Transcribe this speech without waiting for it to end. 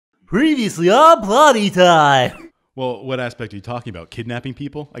Previously on Plotty Time. Well, what aspect are you talking about? Kidnapping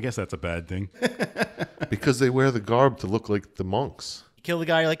people? I guess that's a bad thing. Because they wear the garb to look like the monks. You kill the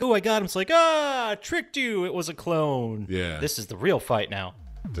guy, you're like, oh, I got him. It's like, tricked you. It was a clone. Yeah. This is the real fight now.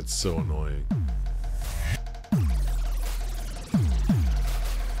 That's so annoying.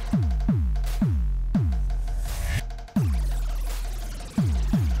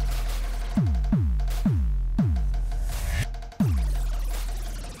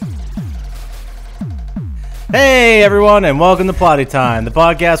 Hey, everyone, and welcome to Plotty Time, the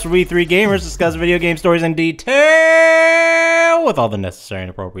podcast where we three gamers discuss video game stories in detail with all the necessary and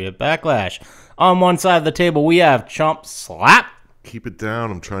appropriate backlash. On one side of the table, we have Chump Slap. Keep it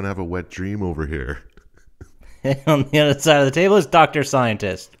down. I'm trying to have a wet dream over here. And on the other side of the table is Dr.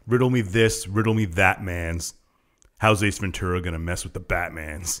 Syintist. Riddle me this, riddle me that, mans. How's Ace Ventura gonna mess with the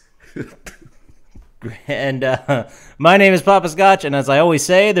Batmans? And my name is Poppascotch, and as I always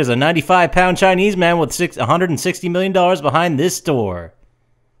say, there's a 95-pound Chinese man with $160 million behind this store.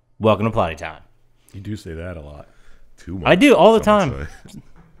 Welcome to Plotty Time. You do say that a lot. Too much. I do, all the time.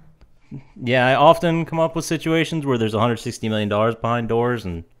 Yeah, I often come up with situations where there's $160 million behind doors,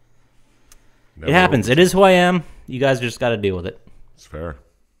 and it happens. It is who I am. You guys just got to deal with it. It's fair.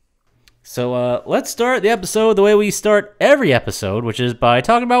 So let's start the episode the way we start every episode, which is by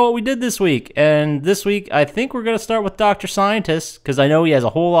talking about what we did this week. And this week, I think we're going to start with Dr. Syintist, because I know he has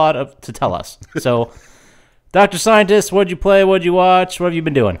a whole lot to tell us. So, Dr. Syintist, what'd you play? What'd you watch? What have you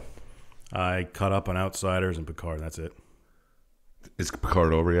been doing? I caught up on Outsiders and Picard. That's it. Is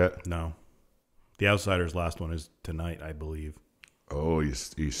Picard over yet? No. The Outsiders last one is tonight, I believe. Oh, you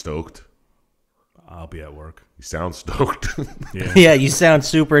stoked? I'll be at work. You sound stoked. Yeah. Yeah, you sound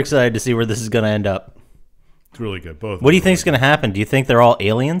super excited to see where this is going to end up. It's really good. Both. What do you think is going to happen? Do you think they're all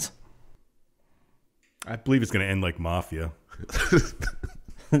aliens? I believe it's going to end like Mafia.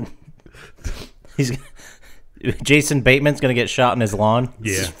 Jason Bateman's going to get shot in his lawn.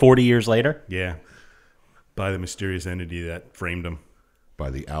 This is 40 years later. Yeah. By the mysterious entity that framed him. By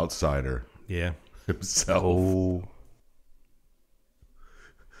the outsider Yeah. himself. Oh.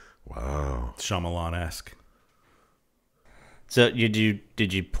 Wow. Shyamalan-esque. So did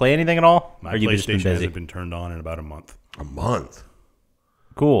you play anything at all? My or you just been PlayStation busy? hasn't been turned on in about a month. A month?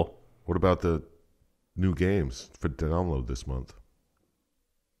 Cool. What about the new games for download this month?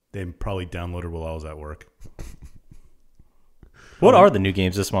 They probably downloaded while I was at work. What are the new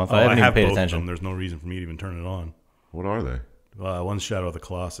games this month? I haven't even have paid both attention. Of them. There's no reason for me to even turn it on. What are they? One's Shadow of the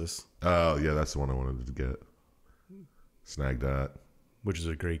Colossus, Oh, yeah, that's the one I wanted to get. Snag that. which is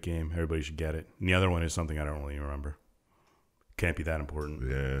a great game. Everybody should get it. And the other one is something I don't really remember. Can't be that important.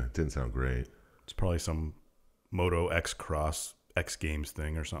 Yeah, it didn't sound great. It's probably some Moto X Cross X Games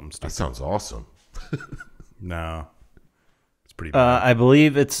thing or something That stupid. sounds awesome. No. It's pretty bad. I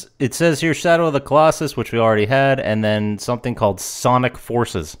believe it says here Shadow of the Colossus, which we already had, and then something called Sonic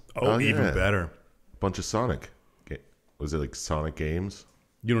Forces. Oh, Even yeah. better. Bunch of Sonic. Was it like Sonic games?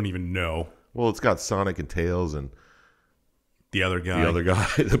 You don't even know Well, it's got Sonic and Tails and the other guy. the other guy,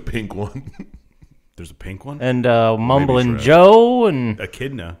 the pink one. There's a pink one? And Mumblin' Shred. Joe and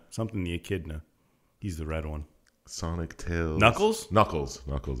Echidna. Something the Echidna. He's the red one. Sonic, Tails. Knuckles? Knuckles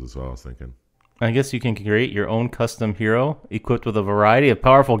is what I was thinking. I guess you can create your own custom hero equipped with a variety of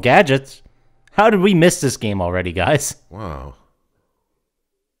powerful gadgets. How did we miss this game already, guys? Wow.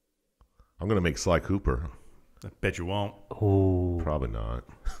 I'm going to make Sly Cooper. I bet you won't. Oh. Probably not.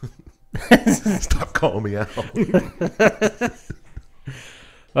 Stop calling me out.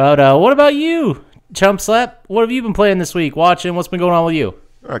 But what about you, Chump Slap? What have you been playing this week? Watching? What's been going on with you?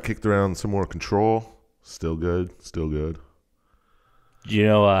 I kicked around some more Control. Still good. Do you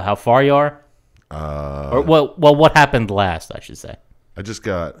know how far you are? Or what happened last, I should say. I just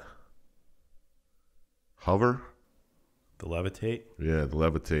got Hover. The Levitate? Yeah, the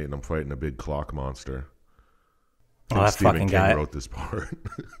Levitate, and I'm fighting a big clock monster. Oh, I think that Stephen fucking King guy. wrote this part.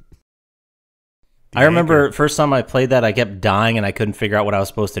 I remember first time I played that, I kept dying and I couldn't figure out what I was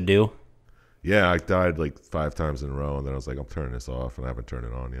supposed to do. Yeah, I died like 5 times in a row, and then I was like, I'm turning this off, and I haven't turned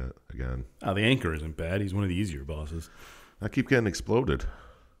it on yet again. Oh, the Anchor isn't bad. He's one of the easier bosses. I keep getting exploded.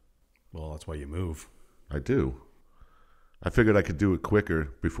 Well, that's why you move. I do. I figured I could do it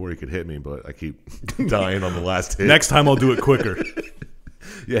quicker before he could hit me, but I keep dying on the last hit. Next time I'll do it quicker.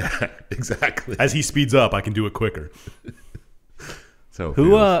 Yeah, exactly. As he speeds up, I can do it quicker.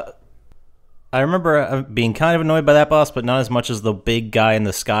 So I remember being kind of annoyed by that boss, but not as much as the big guy in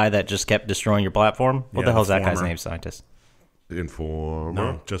the sky that just kept destroying your platform. What Yeah, the hell is the that guy's former. name, Scientist? Informer.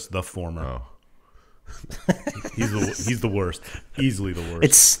 No, just the former. Oh. He's the worst. Easily the worst.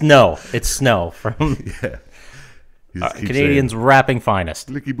 It's Snow. It's Snow from. Yeah. He just keeps Canadians saying, rapping finest.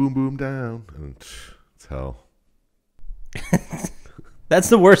 "Licky boom boom down," and it's hell. That's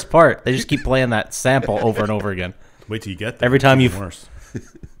the worst part. They just keep playing that sample over and over again. Wait till you get there. Every time It's even worse.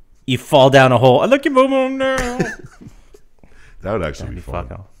 you fall down a hole. I look you boom boom now. That would actually be fun.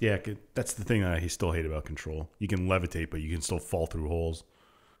 Yeah, that's the thing that I still hate about Control. You can levitate, but you can still fall through holes.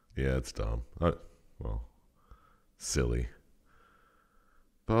 Yeah, it's dumb. Well, silly.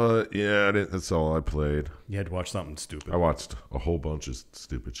 But yeah, that's all I played. You had to watch something stupid. I watched a whole bunch of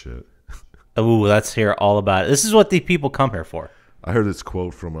stupid shit. Ooh, let's hear all about it. This is what the people come here for. I heard this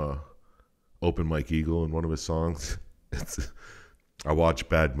quote from Open Mike Eagle in one of his songs. I watch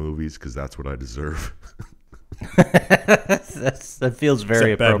bad movies because that's what I deserve. That feels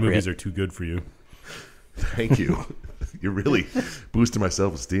very Except bad appropriate. movies are too good for you. Thank you. You're really boosting my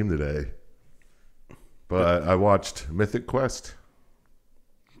self-esteem today. But I watched Mythic Quest.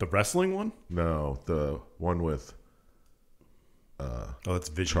 The wrestling one? No, the one with that's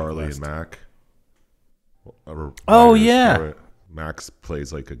Vision Charlie Quest. and Mac. Oh, Writers yeah. for it. Max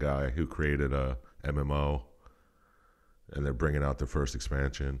plays like a guy who created a MMO, and they're bringing out their first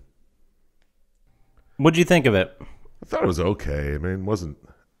expansion. What'd you think of it? I thought it was okay. I mean, it wasn't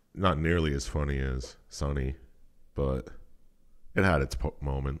not nearly as funny as Sunny, but it had its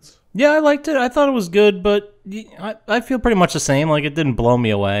moments. Yeah, I liked it. I thought it was good, but I feel pretty much the same. Like, it didn't blow me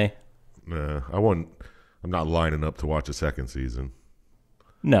away. Nah, I'm not lining up to watch a second season.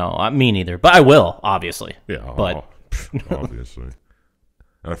 No, me neither. But I will, obviously. Yeah, But obviously.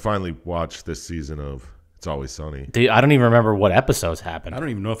 And I finally watched this season of It's Always Sunny. dude, I don't even remember what episodes happened. I don't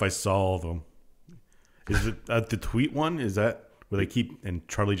even know if I saw all of them. Is it the tweet one? Is that where they keep and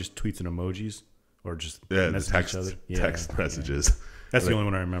Charlie just tweets and emojis or just message each other? Text messages. That's the only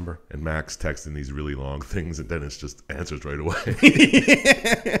one I remember. And Max texting these really long things, and Dennis just answers right away.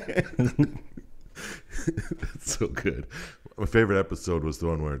 It's so good. My favorite episode was the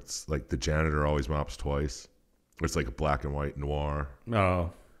one where it's like the janitor always mops twice. It's like a black and white noir.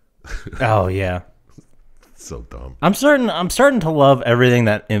 Oh, Oh, yeah. It's so dumb. I'm starting to love everything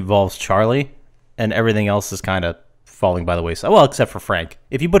that involves Charlie, and everything else is kind of falling by the wayside. Well, except for Frank.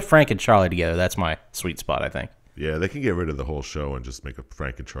 If you put Frank and Charlie together, that's my sweet spot, I think. Yeah, they can get rid of the whole show and just make a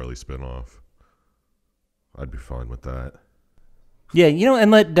Frank and Charlie spinoff. I'd be fine with that. Yeah,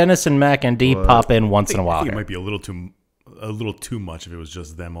 and let Dennis and Mac and Dee pop in once in a I while. think it here. might be a little too much if it was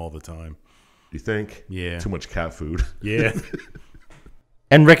just them all the time. You think? Yeah. Too much cat food. Yeah.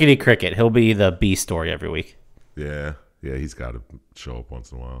 And Rickety Cricket, he'll be the B story every week. Yeah, he's got to show up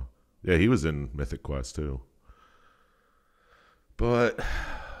once in a while. Yeah, he was in Mythic Quest too. But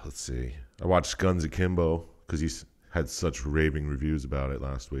let's see. I watched Guns Akimbo because he had such raving reviews about it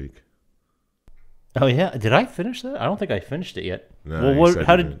last week. Oh yeah, did I finish that? I don't think I finished it yet. No, well, he said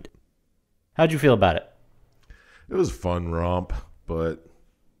he didn't. how'd you feel about it? It was a fun romp, but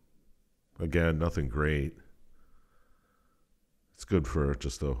again, nothing great. It's good for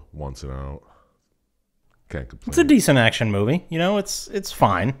just a once and out. Can't complain. It's a decent action movie. It's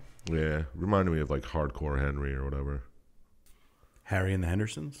fine. Yeah, reminded me of like Hardcore Henry or whatever. Harry and the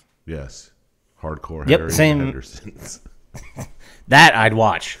Hendersons? Yes, Hardcore Yep, Henry same. and Hendersons. That I'd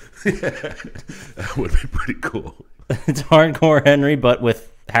watch. That would be pretty cool. It's Hardcore Henry, but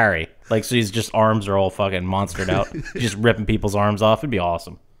with Harry. Like, so his just arms are all fucking monstered out. He's just ripping people's arms off. It'd be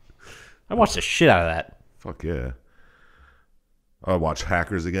awesome. I watched the shit out of that. Fuck yeah. I watch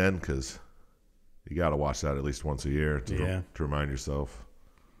Hackers again because you got to watch that at least once a year to remind yourself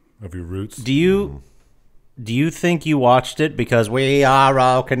Of your roots? Do you think you watched it because we are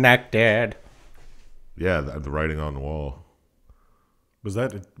all connected? Yeah, the writing on the wall. Was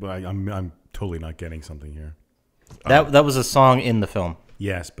that? I'm totally not getting something here. That was a song in the film.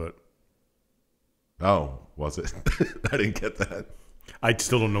 Yes, but Oh, was it? I didn't get that. I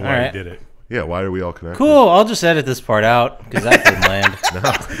still don't know why right. he did it. Yeah, why are we all connected? Cool. I'll just edit this part out because that didn't land.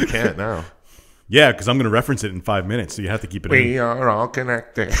 No, you can't now. Yeah, because I'm going to reference it in 5 minutes, so you have to keep it We in. are all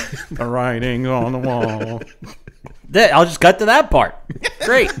connected. The writing on the wall. I'll just cut to that part.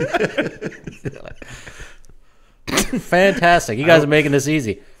 Great. Fantastic. You guys are making this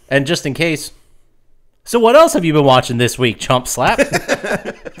easy. And just in case. So what else have you been watching this week, Chump Slap?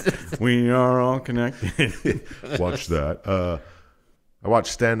 We are all connected. Watch that. I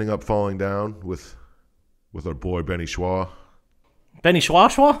watched Standing Up, Falling Down with our boy Benny Schwa. Benny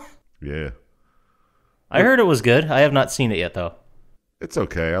Schwa? Yeah. I heard it was good. I have not seen it yet, though. It's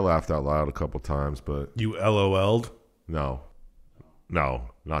okay. I laughed out loud a couple times, but You LOL'd? no,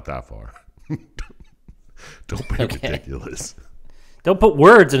 not that far. Don't be ridiculous. Don't put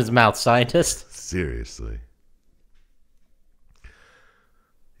words in his mouth, Syintist. Seriously.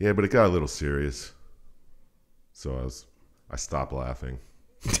 Yeah, but it got a little serious. So I stopped laughing.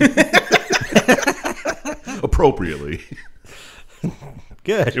 Appropriately.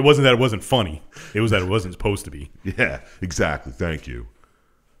 Good. It wasn't that it wasn't funny. It was that it wasn't supposed to be. Yeah, exactly. Thank you.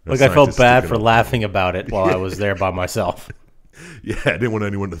 Like, I felt bad for laughing about it while I was there by myself. Yeah, I didn't want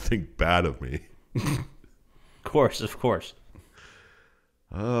anyone to think bad of me. Of course.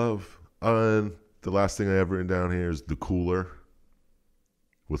 And the last thing I have written down here is The Cooler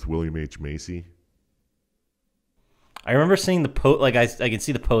with William H. Macy. I remember seeing the I can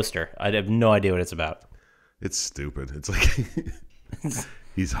see the poster. I have no idea what it's about. It's stupid. It's like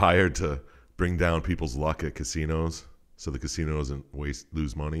he's hired to bring down people's luck at casinos so the casino doesn't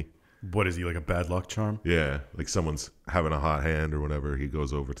lose money. What is he, like a bad luck charm? Yeah, like someone's having a hot hand or whatever. He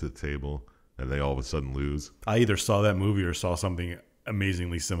goes over to the table and they all of a sudden lose. I either saw that movie or saw something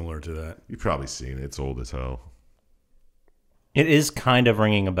amazingly similar to that. You've probably seen it. It's old as hell. It is kind of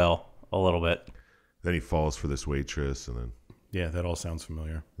ringing a bell a little bit. Then he falls for this waitress, and then Yeah, that all sounds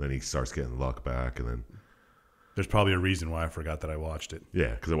familiar. he starts getting luck back, and then There's probably a reason why I forgot that I watched it.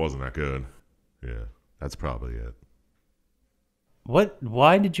 yeah, because it wasn't that good. Yeah, that's probably it.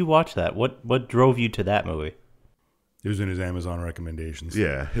 Why did you watch that? What drove you to that movie? It was in his Amazon recommendations.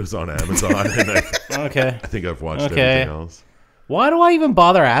 Yeah, it was on Amazon, and Okay. I think I've watched everything else. Why do I even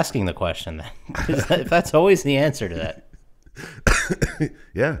bother asking the question then? If that's always the answer to that.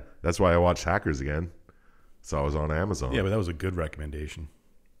 Yeah, that's why I watched Hackers again. So I was on Amazon. Yeah, but that was a good recommendation.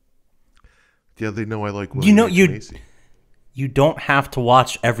 Yeah, they know I like William H. Macy. You don't have to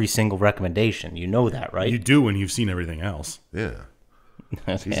watch every single recommendation. You know that, right? You do when you've seen everything else. Yeah.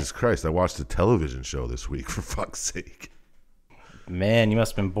 Jesus Christ, I watched a television show this week, for fuck's sake. Man, you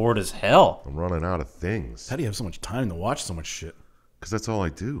must have been bored as hell. I'm running out of things. How do you have so much time to watch so much shit? Because that's all I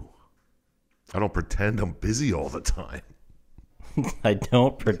do. I don't pretend I'm busy all the time. I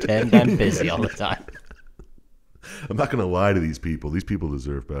don't pretend I'm busy all the time. I'm not going to lie to these people. These people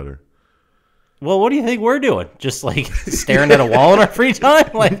deserve better. Well, what do you think we're doing? Just like staring at a wall in our free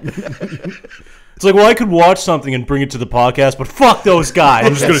time? Like, it's like, well, I could watch something and bring it to the podcast, but fuck those guys.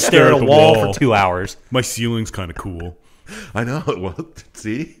 I'm just going to stare at a the wall wall for 2 hours. My ceiling's kind of cool. I know. Well,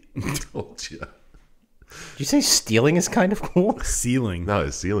 see? I told you. Did you say stealing is kind of cool? Ceiling. No,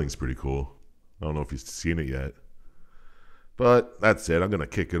 his ceiling's pretty cool. I don't know if you've seen it yet. But that's it. I'm going to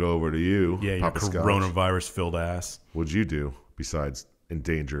kick it over to you. Yeah, your Poppascotch. coronavirus-filled ass. What'd you do besides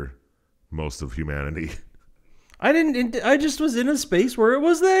endanger most of humanity? I didn't. I just was in a space where it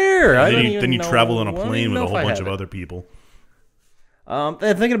was there. Then you travel on a plane with a whole bunch of other people. I'm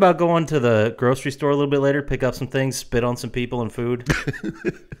thinking about going to the grocery store a little bit later, pick up some things, spit on some people and food.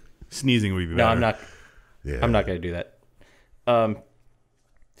 Sneezing would be better. No, I'm not. Yeah. I'm not going to do that.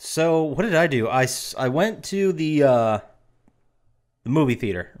 So what did I do? I went to the movie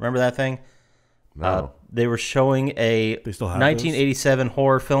theater. Remember that thing? No. They were showing a They still have 1987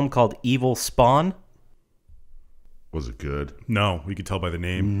 horror film called Evil Spawn. Was it good? No, you could tell by the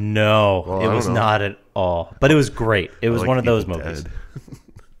name. No, Well, it I was don't know. not at all. But it was great. It was I like one of those Evil movies. Dead.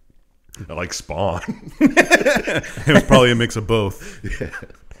 I like Spawn. It was probably a mix of both.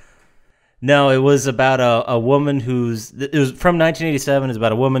 No, it was about a woman who's... It was from 1987. It's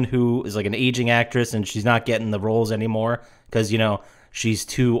about a woman who is like an aging actress, and she's not getting the roles anymore because, she's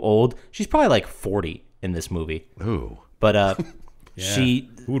too old. She's probably like 40 in this movie. Ooh. But Yeah.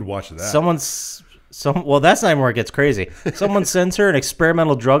 Who would watch that? Well, that's not even where it gets crazy. Someone sends her an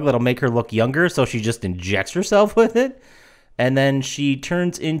experimental drug that'll make her look younger, so she just injects herself with it, and then she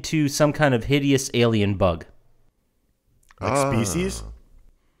turns into some kind of hideous alien bug. Like Species?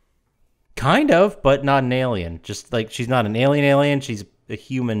 Kind of, but not an alien. Just like she's not an alien. She's a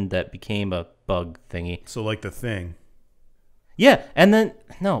human that became a bug thingy. So like The Thing. Yeah, and then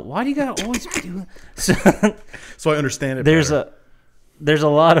no, why do you gotta always do that? So I understand it There's better. a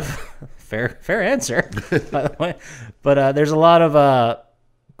lot of fair answer, by the way, but there's a lot of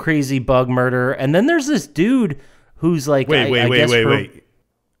crazy bug murder, and then there's this dude who's like, wait.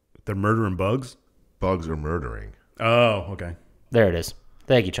 They're murdering bugs? Bugs are murdering. Oh, okay. There it is.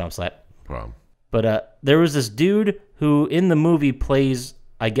 Thank you, Chump Slap. Problem. But there was this dude who in the movie plays,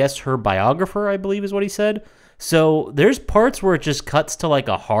 I guess, her biographer, I believe is what he said. So there's parts where it just cuts to like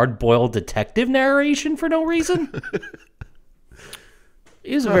a hard-boiled detective narration for no reason.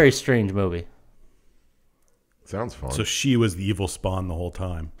 It was a very strange movie. Sounds fun. So she was the evil spawn the whole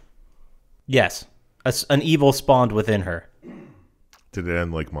time. Yes, an evil spawned within her. Did it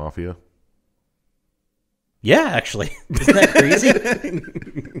end like Mafia? Yeah, actually. Isn't that crazy?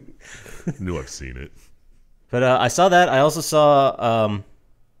 Knew I've seen it. But I saw that. I also saw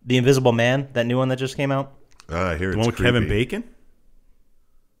The Invisible Man, that new one that just came out. I hear The it's one with creepy. Kevin Bacon?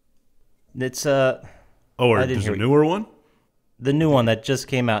 It's Oh, Oh, or there's a newer one? The new one that just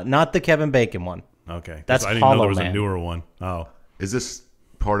came out. Not the Kevin Bacon one. Okay. That's I didn't Hollow know there was Man. a newer one. Oh. Is this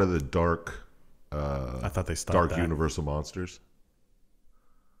part of the dark... I thought they stopped Dark that. Universal Monsters?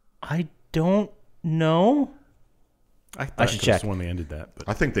 I don't know. I should check. when they ended that. But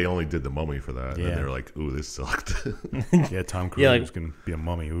I think they only did the Mummy for that. Yeah. And they were like, ooh, this sucked. yeah, Tom Cruise can be a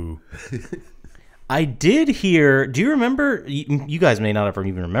mummy. Ooh. I did hear. Do you remember? You guys may not ever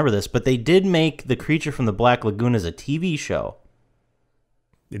even remember this, but they did make The Creature from the Black Lagoon as a TV show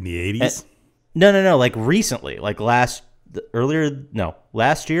In the 80s? No. Like recently, like last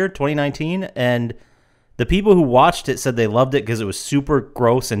year, 2019, and the people who watched it said they loved it because it was super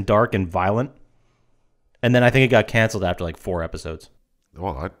gross and dark and violent. And then I think it got canceled after like 4 episodes.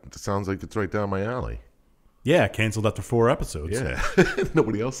 Well, that sounds like it's right down my alley. Yeah, canceled after 4 episodes. Yeah.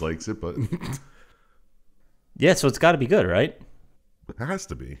 Nobody else likes it, but... Yeah, so it's got to be good, right? It has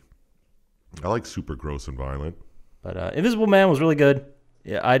to be. I like super gross and violent. But Invisible Man was really good.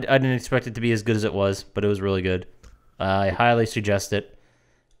 Yeah, I didn't expect it to be as good as it was, but it was really good. I highly suggest it.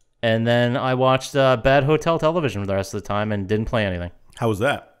 And then I watched Bad Hotel Television for the rest of the time and didn't play anything. How was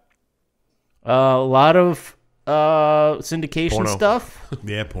that? A lot of syndication Porno. stuff.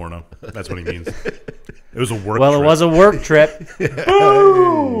 Yeah, porno. That's what he means. It was a work Well, trip. it was a work trip.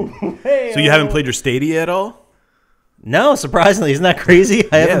 Ooh! So you haven't played your Stadia at all? No, surprisingly, isn't that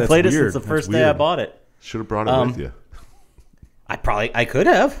crazy? I haven't that's played it weird. since the That's first day I weird. bought it. Should have brought it with you. I could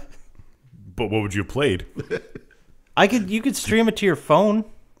have. But what would you have played? You could stream it to your phone.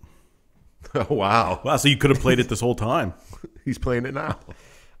 Oh, wow. Wow, so you could have played it this whole time. He's playing it now.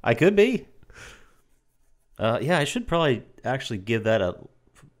 I could be. Yeah, I should probably actually give that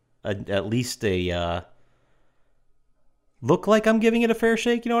at least a look like I'm giving it a fair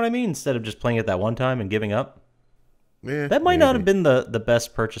shake. You know what I mean? Instead of just playing it that one time and giving up. Yeah, That might not have been the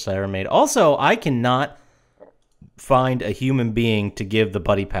best purchase I ever made. Also, I cannot find a human being to give the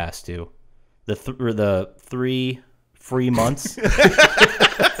buddy pass to. The 3 free months.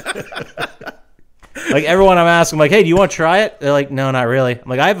 Like everyone I'm asking, like, hey, do you want to try it? They're like, no, not really. I'm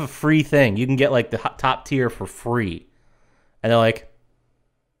like, I have a free thing. You can get like the top tier for free. And they're like,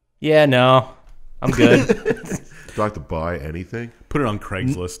 yeah, no, I'm good. Do I have to buy anything? Put it on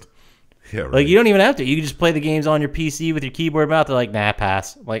Craigslist. Yeah, right. Like, you don't even have to. You can just play the games on your PC with your keyboard mouse. They're like, nah,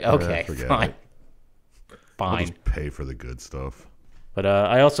 pass. I'm like, okay, forget fine. it. I'll Fine. just pay for the good stuff. But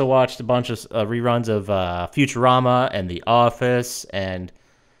I also watched a bunch of reruns of Futurama and The Office and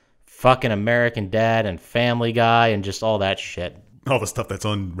fucking American Dad and Family Guy and just all that shit. All the stuff that's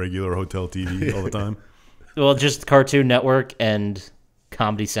on regular hotel TV all the time. Well, just Cartoon Network and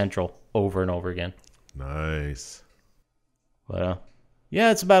Comedy Central over and over again. Nice. But yeah,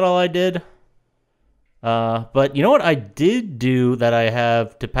 that's about all I did. But you know what I did do that I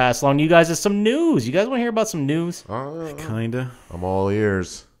have to pass along to you guys is some news. You guys want to hear about some news? Kinda. I'm all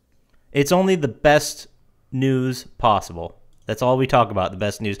ears. It's only the best news possible. That's all we talk about, the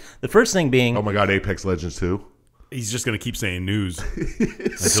best news. The first thing being... Oh my god, Apex Legends 2? He's just going to keep saying news. Until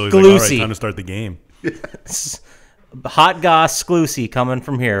he's like, all Exclusive. right, time to start the game. Hot Goss Exclusive coming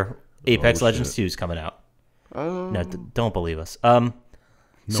from here. Apex Oh, Legends shit. 2 is coming out. No, don't believe us. one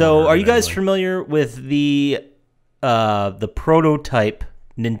So, heard are it you guys anyway. familiar with the prototype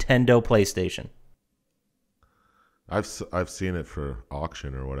Nintendo PlayStation? I've seen it for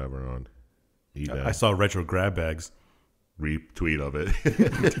auction or whatever on eBay. I saw retro grab bags. Retweet of it.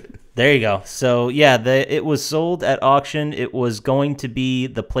 There you go. So, yeah, it was sold at auction. It was going to be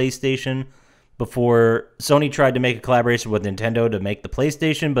the PlayStation before Sony tried to make a collaboration with Nintendo to make the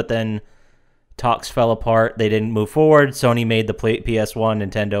PlayStation, but then talks fell apart. They didn't move forward. Sony made the PS1.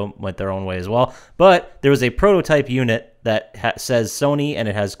 Nintendo went their own way as well. But there was a prototype unit that says Sony, and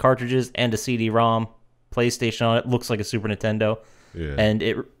it has cartridges and a CD-ROM PlayStation on it. Looks like a Super Nintendo. Yeah. And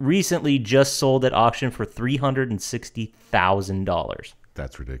it recently just sold at auction for $360,000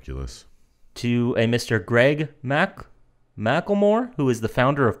 That's ridiculous. to a Mr. Greg Macklemore, who is the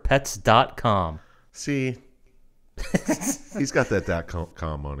founder of Pets.com. See, he's got that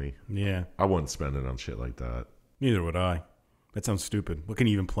com money. Yeah. I wouldn't spend it on shit like that. Neither would I. That sounds stupid. What can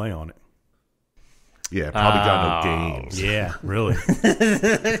you even play on it? Yeah, probably got no games. Yeah, really.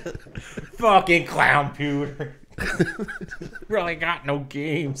 Fucking clown pewter. Really got no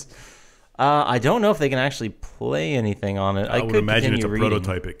games. I don't know if they can actually play anything on it. I would imagine it's a reading.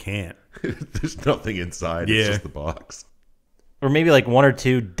 prototype. It can't. There's nothing inside. Yeah. It's just the box. Or maybe like 1 or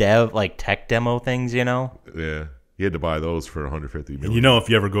 2 tech demo things, you know? Yeah. He had to buy those for $150 million. And you know, if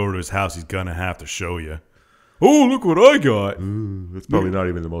you ever go over to his house, he's going to have to show you. Oh, look what I got. That's probably not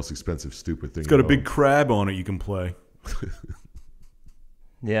even the most expensive stupid thing. It's got a big crab on it you can play.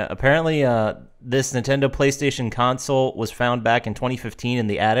 Yeah, apparently this Nintendo PlayStation console was found back in 2015 in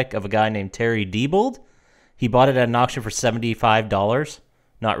the attic of a guy named Terry Diebold. He bought it at an auction for $75,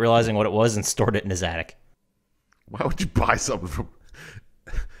 not realizing what it was, and stored it in his attic. Why would you buy something from...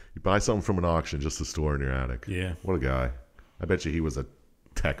 You buy something from an auction just to store in your attic? Yeah. What a guy. I bet you he was a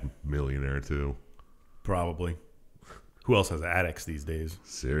tech millionaire, too. Probably. Who else has attics these days?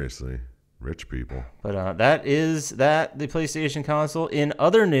 Seriously. Rich people. But that is the PlayStation console. In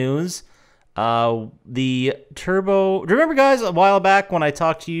other news, the Turbo... Do you remember, guys, a while back when I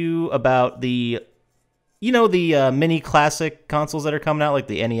talked to you about the mini classic consoles that are coming out, like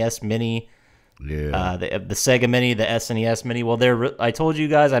the NES Mini, Yeah. the Sega Mini, the SNES Mini? Well, I told you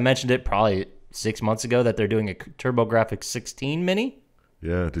guys, I mentioned it probably 6 months ago, that they're doing a TurboGrafx 16 Mini.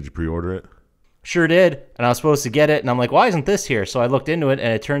 Yeah, did you pre-order it? Sure did, and I was supposed to get it, and I'm like, why isn't this here? So I looked into it,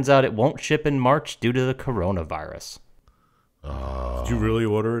 and it turns out it won't ship in March due to the coronavirus. Did you really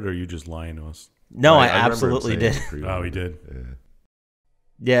order it, or are you just lying to us? No, I remember him absolutely saying did. pre-order. Oh, he did. Yeah.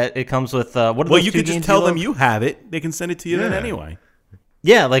 Yeah, it comes with what are Well, those you two could just games tell you them love? you have it. They can send it to you then Yeah. anyway.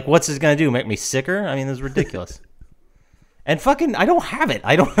 Yeah, like what's this gonna do? Make me sicker? I mean, this is ridiculous. And fucking, I don't have it.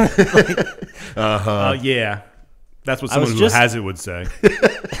 I don't. Yeah. That's what I was someone who just- has it would say.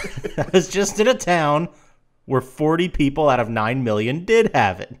 I was just in a town where 40 people out of 9 million did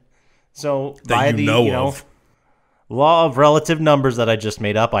have it. So That by you the know of. law of relative numbers that I just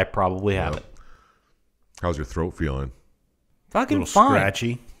made up, I probably have it. How's your throat feeling? A Fucking little fine.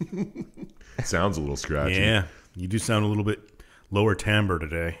 scratchy. Sounds a little scratchy. Yeah. You do sound a little bit lower timbre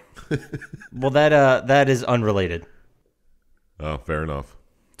today. Well, that is unrelated. Oh, fair enough.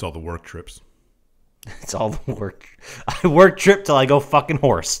 It's all the work trips. It's all the work. I work trip till I go fucking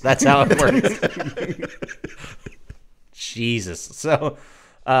horse. That's how it works. Jesus. So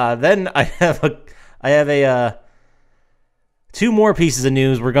then I have a two more pieces of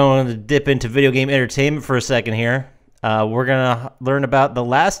news. We're going to dip into video game entertainment for a second here. We're gonna learn about The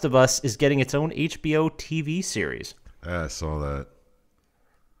Last of Us is getting its own HBO TV series. I saw that.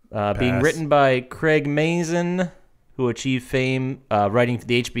 Being Pass. written by Craig Mazin, who achieved fame writing for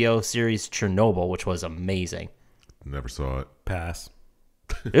the HBO series Chernobyl, which was amazing. Never saw it. Pass.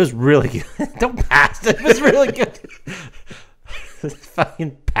 It was really good. Don't pass. It was really good.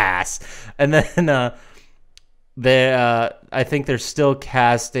 Fucking pass. And then I think they're still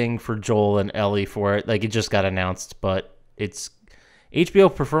casting for Joel and Ellie for it. Like, it just got announced, but it's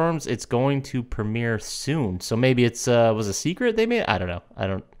HBO confirms it's going to premiere soon. So maybe it's was a secret they made. I don't know.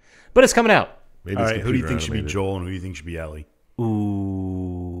 But it's coming out. Maybe All it's right. Who do you think computer should be animated. Joel and who do you think should be Ellie?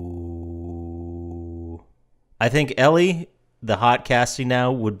 Ooh. I think Ellie, the hot casting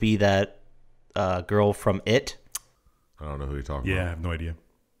now, would be that girl from It. I don't know who you're talking Yeah, I about. have no idea.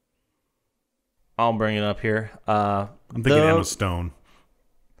 I'll bring it up here. I'm thinking Emma Stone.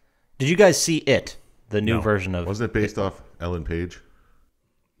 Did you guys see It? The new No. version of Wasn't it based off Ellen Page?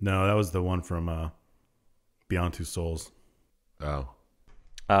 No, that was the one from Beyond Two Souls. Oh.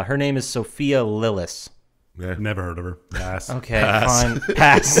 her name is Sophia Lillis. Yeah. Never heard of her. Pass. Okay, fine.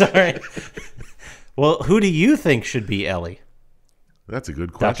 Pass. Sorry. Well, who do you think should be Ellie? That's a good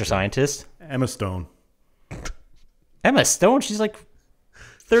Dr. question. Scientist? Emma Stone. Emma Stone? She's like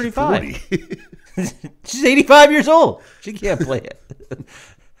 35. She's 85 years old. She can't play it.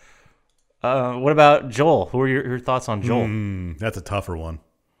 What about Joel? Who are your thoughts on Joel? That's a tougher one.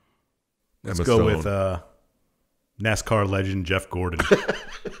 Let's Emma go Stone. with NASCAR legend Jeff Gordon.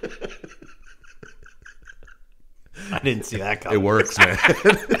 I didn't see that It coming. works, man.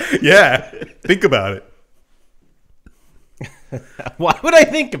 Yeah. Think about it. Why would I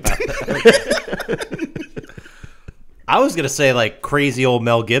think about that? I was going to say, like, crazy old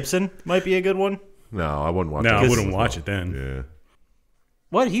Mel Gibson might be a good one. No, I wouldn't watch No, it. I wouldn't watch it then. Yeah.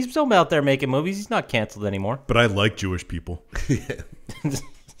 What? He's still out there making movies. He's not canceled anymore. But I like Jewish people.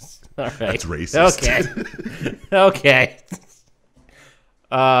 All right. That's racist. Okay.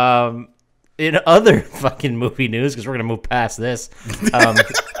 Okay. In other fucking movie news, because we're going to move past this,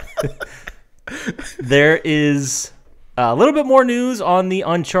 there is a little bit more news on the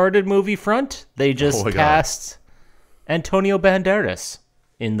Uncharted movie front. They just my God. cast Antonio Banderas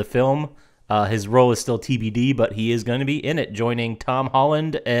in the film. His role is still TBD, but he is going to be in it, joining Tom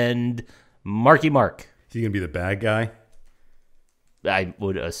Holland and Marky Mark. Is he going to be the bad guy? I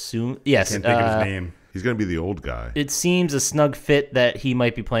would assume. Yes. Can't think of his name. He's going to be the old guy. It seems a snug fit that he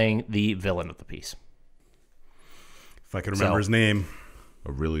might be playing the villain of the piece. If I could remember his name.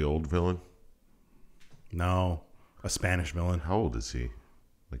 A really old villain. No. A Spanish villain. How old is he?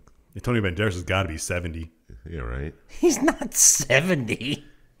 Like, Antonio Banderas has got to be 70. yeah, right? He's not 70. Okay,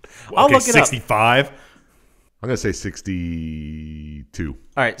 I'll look it up. 65? I'm going to say 62.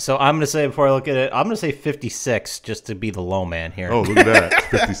 All right, so I'm going to say, before I look at it, I'm going to say 56 just to be the low man here. Oh, look at that.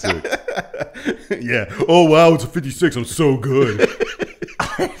 56. Yeah. Oh, wow, it's a 56. I'm so good.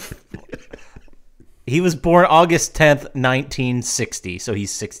 He was born August 10th, 1960, so he's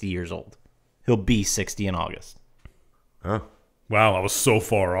 60 years old. He'll be 60 in August. Huh? Wow, I was so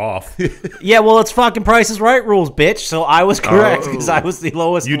far off. Yeah, well, it's fucking Price is Right rules, bitch. So I was correct because I was the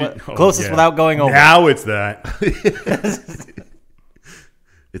lowest, closest without going over. Now it's that.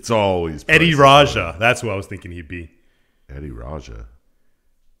 It's always Eddie Raja. That's who I was thinking he'd be. Eddie Raja.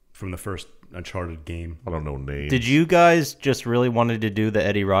 From the first Uncharted game. I don't know names. Did you guys just really wanted to do the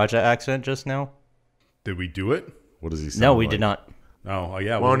Eddie Raja accent just now? Did we do it? What does he sound No, we like? did not. Oh,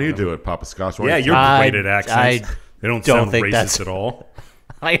 yeah. Why don't you do it, Poppascotch? Yeah, you're great at accents. They don't sound think racist at all.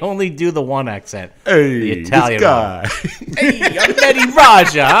 I only do the one accent. Hey, the Italian this guy. Hey, I'm Eddie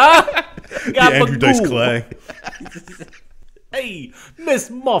Raja. Got Andrew Dice Clay. Hey,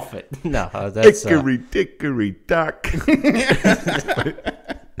 Miss Muffet. No, that's... Dickory, dickory, dock.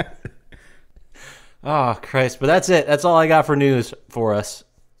 Oh, Christ. But that's it. That's all I got for news for us.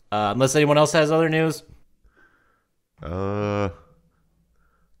 Unless anyone else has other news.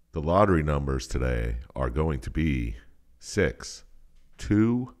 The lottery numbers today are going to be 6,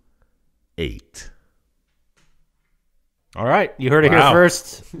 2, 8. All right. You heard it here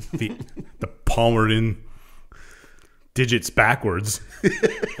first. The Palmerton digits backwards.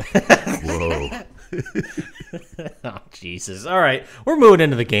 Whoa. Oh, Jesus. All right. We're moving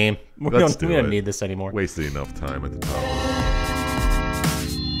into the game. We Let's don't need this anymore. Wasted enough time at the top.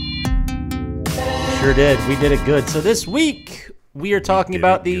 Sure did. We did it good. So this week we are talking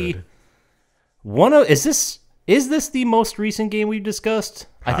about the one of is this the most recent game we've discussed?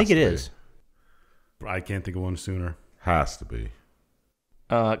 I think it is. I can't think of one sooner. Has to be.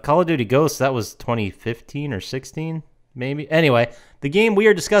 Call of Duty Ghosts, that was 2015 or 16, maybe. Anyway, the game we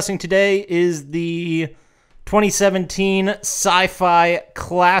are discussing today is the 2017 sci-fi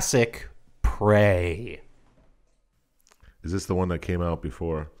classic Prey. Is this the one that came out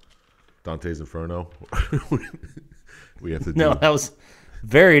before Dante's Inferno? We have to do... No, that was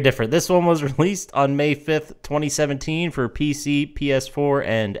very different. This one was released on May 5th, 2017 for PC, PS4,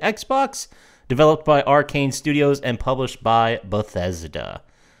 and Xbox, developed by Arcane Studios and published by Bethesda.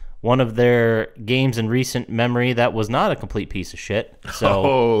 One of their games in recent memory that was not a complete piece of shit.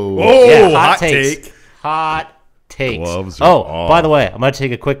 So, hot takes. Hot takes. Gloves are off. By the way, I'm going to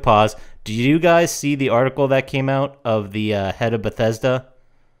take a quick pause. Do you guys see the article that came out of the head of Bethesda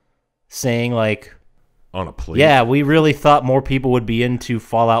saying, like, on a plate? Yeah, we really thought more people would be into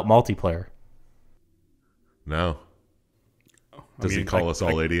Fallout multiplayer. No. Does he call us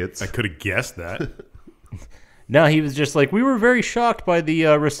all idiots? I could have guessed that. No, he was just like, we were very shocked by the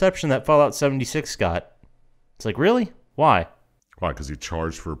reception that Fallout 76 got. It's like, really? Why? Why? Because he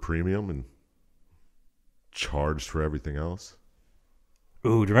charged for a premium and charged for everything else?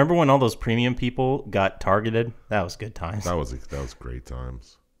 Ooh, do you remember when all those premium people got targeted? That was good times. That was great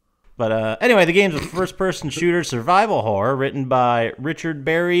times. But anyway, the game's a first-person shooter survival horror written by Richard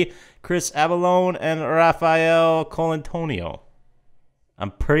Berry, Chris Avallone, and Rafael Colantonio.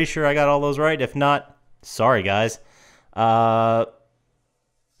 I'm pretty sure I got all those right. If not, sorry, guys.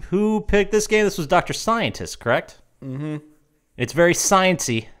 Who picked this game? This was Dr. Syintist, correct? Mm-hmm. It's very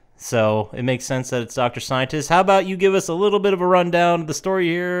sciencey, so it makes sense that it's Dr. Syintist. How about you give us a little bit of a rundown of the story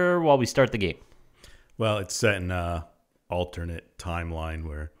here while we start the game? Well, it's set in an alternate timeline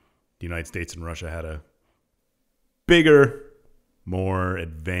where the United States and Russia had a bigger, more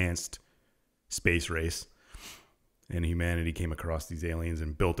advanced space race. And humanity came across these aliens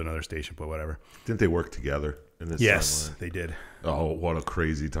and built another station, but whatever. Didn't they work together in this Yes, timeline? they did. Oh, what a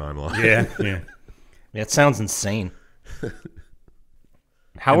crazy timeline. Yeah. Yeah, it sounds insane.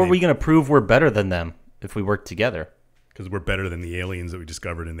 How are we going to prove we're better than them if we work together? Because we're better than the aliens that we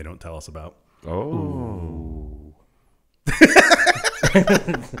discovered and they don't tell us about. Oh.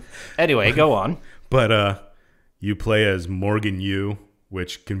 Anyway, go on. But you play as Morgan Yu,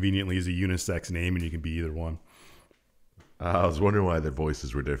 which conveniently is a unisex name, and you can be either one. I was wondering why their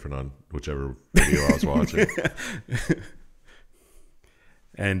voices were different on whichever video I was watching.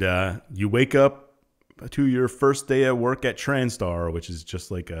 And you wake up to your first day at work at TranStar, which is just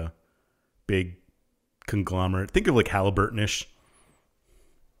like a big conglomerate. Think of like Halliburton-ish.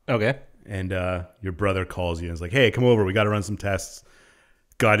 Okay. And your brother calls you and is like, hey, come over. We got to run some tests.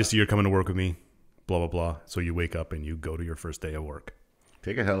 Glad to see you're coming to work with me. Blah, blah, blah. So you wake up and you go to your first day at work.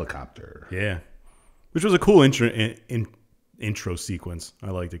 Take a helicopter. Yeah. Which was a cool intro sequence.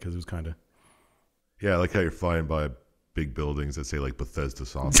 I liked it because it was kind of... Yeah, I like how you're flying by big buildings that say like Bethesda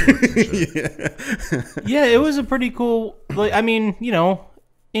software. And shit. Yeah, it was a pretty cool. Like, I mean,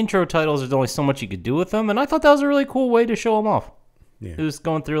 intro titles. There's only so much you could do with them, and I thought that was a really cool way to show them off. Yeah. It was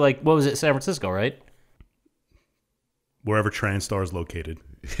going through like what was it, San Francisco, right? Wherever TranStar is located.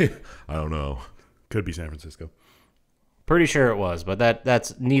 I don't know. Could be San Francisco. Pretty sure it was, but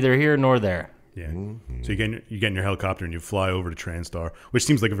that's neither here nor there. Yeah. Mm-hmm. So you get in your helicopter and you fly over to TranStar, which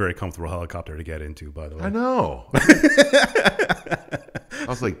seems like a very comfortable helicopter to get into, by the way. I know. I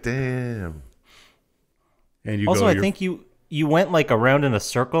was like, damn. And you also, I think you went like around in a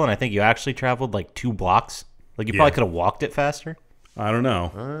circle, and I think you actually traveled like 2 blocks. Like you probably could have walked it faster. I don't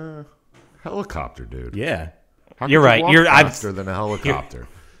know. Helicopter, dude. Yeah. How You're could right. you walk You're faster than a helicopter.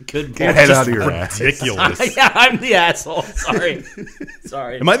 Good Get head out of your ass. Ridiculous. Yeah, I'm the asshole. Sorry.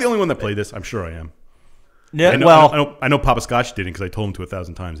 Am I the only one that played this? I'm sure I am. No, I know, I know Poppascotch didn't because I told him to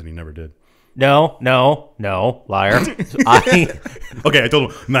 1,000 times and he never did. No, liar. Okay, I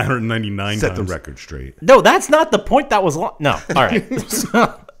told him 999 Set times. the record straight. No, that's not the point. That was long. No, all right.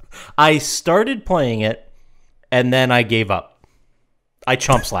 So, I started playing it, and then I gave up. I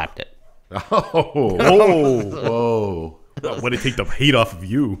chump slapped it. Whoa. What did it take the hate off of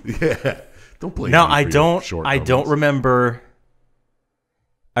you? Yeah. Don't blame No, me I for your don't. I shortcomings. don't remember.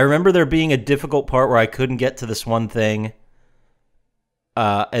 I remember there being a difficult part where I couldn't get to this one thing,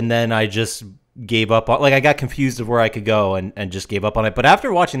 and then I just gave up on. Like I got confused of where I could go and just gave up on it. But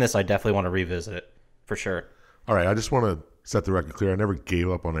after watching this, I definitely want to revisit it for sure. All right, I just want to set the record clear. I never gave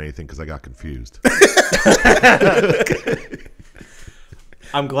up on anything because I got confused.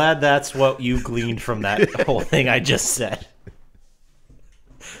 I'm glad that's what you gleaned from that whole thing I just said.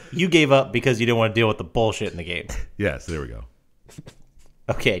 You gave up because you didn't want to deal with the bullshit in the game. Yes, there we go.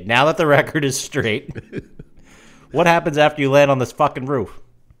 Okay, now that the record is straight, what happens after you land on this fucking roof?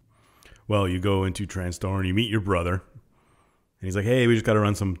 Well, you go into TranStar and you meet your brother. And he's like, hey, we just got to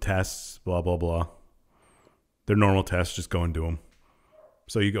run some tests, blah, blah, blah. They're normal tests, just go and do them.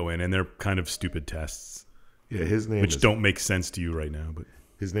 So you go in, and they're kind of stupid tests. Yeah, his name which is, don't make sense to you right now, but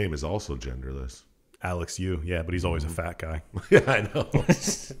his name is also genderless. Alex Yu, yeah, but he's always a fat guy. Yeah, I know.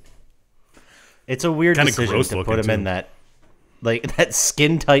 It's a weird Kinda decision gross to put looking, him in too. that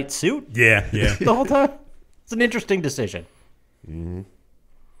skin tight suit Yeah. the whole time. It's an interesting decision.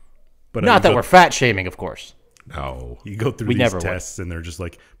 But Not that we're fat shaming, of course. No. you go through We these never would. tests, and they're just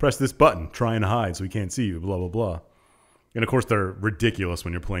like, press this button, try and hide so we can't see you, blah, blah, blah. And, of course, they're ridiculous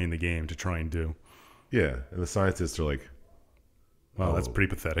when you're playing the game to try and do. Yeah, and the scientists are like, Wow, that's pretty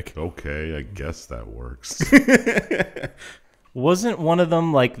pathetic. okay, I guess that works. Wasn't one of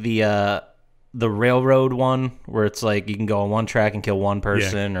them like the railroad one where it's like you can go on one track and kill one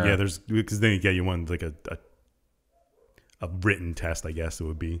person? Yeah, there's because then you want like a written test, I guess it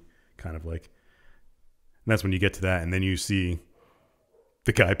would be kind of like. And that's when you get to that, and then you see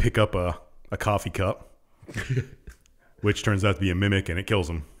the guy pick up a coffee cup, which turns out to be a mimic, and it kills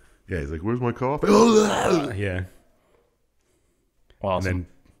him. Yeah, he's like, where's my coffee? Yeah. Awesome. And then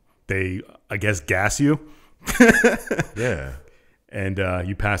they, I guess, gas you. Yeah. And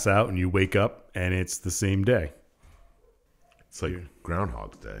you pass out and you wake up and it's the same day. It's like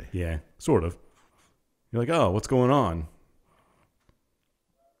Groundhog's Day. Yeah, sort of. You're like, oh, what's going on?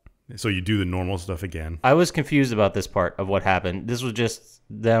 So you do the normal stuff again. I was confused about this part of what happened. This was just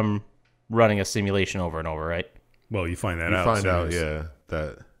them running a simulation over and over, right? Well, you find that You out. find soon out, as- yeah,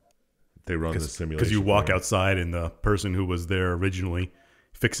 that they run the simulation. Because you walk for him. outside and the person who was there originally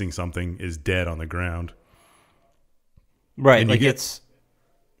fixing something is dead on the ground. Right. And you Like get-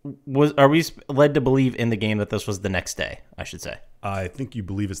 are we led to believe in the game that this was the next day, I should say? I think you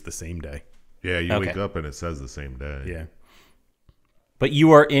believe it's the same day. Yeah, you Okay. wake up and it says the same day. Yeah. But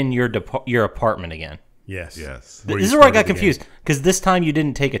you are in your apartment again. Yes. Yes. Where you This is where I started got the game. confused because this time you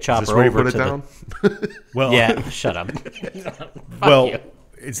didn't take a Is chopper this where you over put to it down? Well, Yeah, shut up. well, you.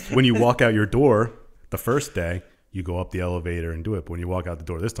 it's when you walk out your door the first day, you go up the elevator and do it. But when you walk out the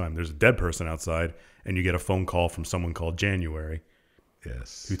door this time, there's a dead person outside, and you get a phone call from someone called January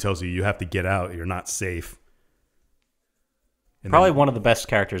Yes. who tells you have to get out. You're not safe. And Probably then- one of the best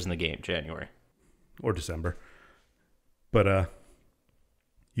characters in the game, January. or December. But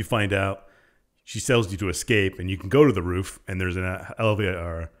you find out she tells you to escape, and you can go to the roof, and there's an elevator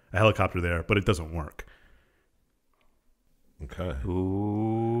or a helicopter there, but it doesn't work. Okay.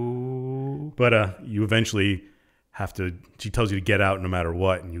 Ooh. But you eventually have to. She tells you to get out no matter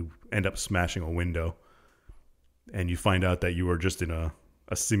what, and you end up smashing a window. And you find out that you were just in a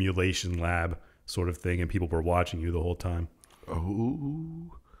simulation lab sort of thing, and people were watching you the whole time.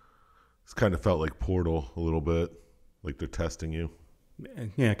 Oh. This kind of felt like Portal a little bit. Like they're testing you.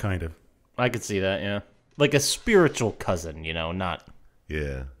 Yeah, kind of. I could see that, yeah. like a spiritual cousin, not...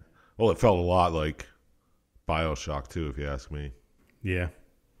 Yeah. Well, it felt a lot like BioShock too, if you ask me. Yeah.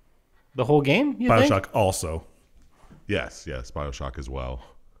 The whole game, you BioShock think? also. Yes, BioShock as well.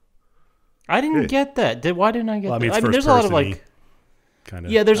 I didn't get that. Why didn't I get that? It's there's a lot of like... kind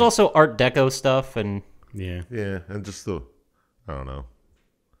of. Yeah, there's also Art Deco stuff and... Yeah. Yeah, and just I don't know.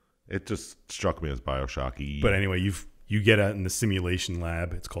 It just struck me as BioShock-y. But anyway, you get out in the simulation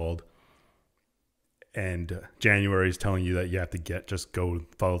lab, it's called. And January is telling you that you have to just go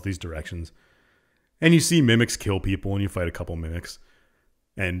follow these directions. And you see mimics kill people, and you fight a couple mimics.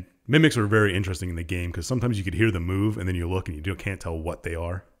 And mimics are very interesting in the game because sometimes you could hear them move, and then you look and you can't tell what they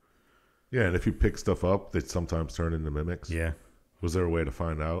are. Yeah, and if you pick stuff up, they sometimes turn into mimics. Yeah. Was there a way to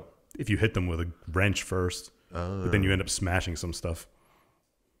find out? If you hit them with a wrench first, but then you end up smashing some stuff.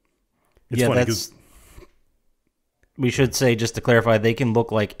 It's funny because... We should say, just to clarify, they can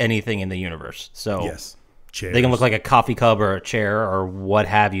look like anything in the universe. So yes. Chairs. They can look like a coffee cup or a chair or what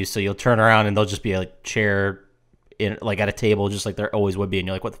have you. So you'll turn around and they'll just be a chair at a table, just like there always would be. And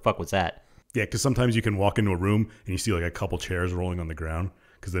you're like, what the fuck was that? Yeah, because sometimes you can walk into a room and you see like a couple chairs rolling on the ground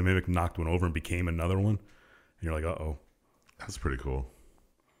because the mimic knocked one over and became another one. And you're like, uh-oh. That's pretty cool.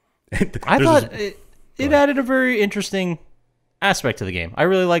 I thought it added a very interesting aspect to the game. I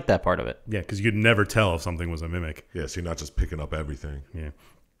really liked that part of it. Yeah, because you'd never tell if something was a mimic. Yeah, so you're not just picking up everything. Yeah.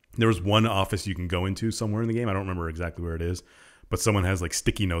 There was one office you can go into somewhere in the game. I don't remember exactly where it is, but someone has like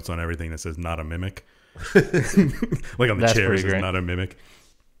sticky notes on everything that says not a mimic. Like on the chair, it says not a mimic.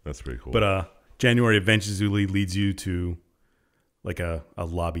 That's pretty cool. But January eventually leads you to like a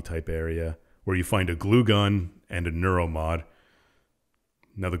lobby type area where you find a glue gun and a neuromod.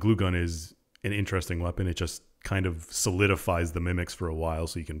 Now the glue gun is an interesting weapon. It just kind of solidifies the mimics for a while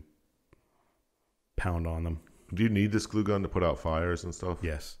so you can pound on them. Do you need this glue gun to put out fires and stuff?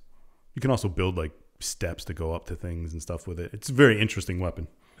 Yes. You can also build like steps to go up to things and stuff with it. It's a very interesting weapon.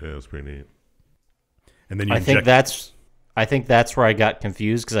 Yeah, it's pretty neat. And then you I think that's where I got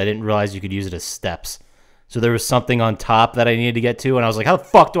confused because I didn't realize you could use it as steps. So there was something on top that I needed to get to, and I was like, how the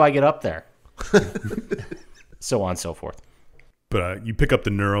fuck do I get up there? So on and so forth. But you pick up the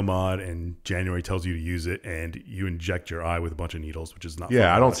neuromod, and January tells you to use it, and you inject your eye with a bunch of needles, which is not.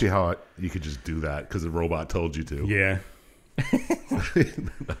 Yeah, I don't see how you could just do that because the robot told you to. Yeah.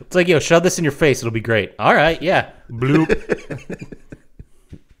 It's like, yo, shove this in your face. It'll be great. All right, yeah. Bloop.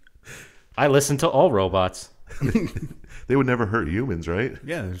 I listen to all robots. They would never hurt humans, right?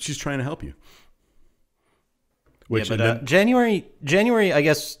 Yeah, she's trying to help you. Which, January, I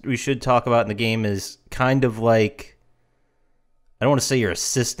guess we should talk about in the game is kind of like, I don't want to say your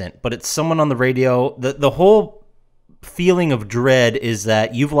assistant, but it's someone on the radio. The whole feeling of dread is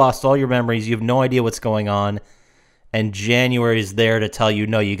that you've lost all your memories. You have no idea what's going on. And January is there to tell you,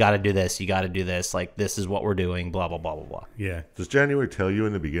 no, you got to do this. You got to do this. Like, this is what we're doing, blah, blah, blah, blah, blah. Yeah. Does January tell you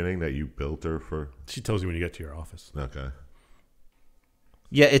in the beginning that you built her for? She tells you when you get to your office. Okay.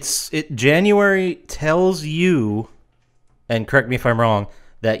 Yeah, January tells you, and correct me if I'm wrong,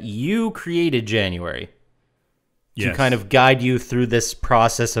 that you created January. To kind of guide you through this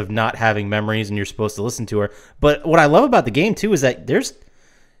process of not having memories, and you're supposed to listen to her. But what I love about the game, too, is that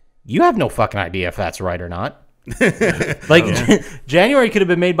you have no fucking idea if that's right or not. January could have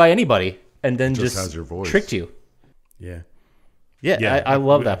been made by anybody, and then just has your voice. Tricked you. Yeah. Yeah, I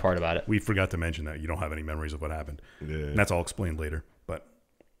love that part about it. We forgot to mention that you don't have any memories of what happened. Yeah. And that's all explained later. But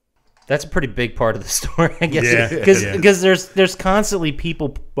that's a pretty big part of the story, I guess. Because there's constantly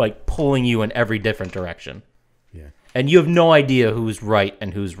people like pulling you in every different direction. Yeah. And you have no idea who's right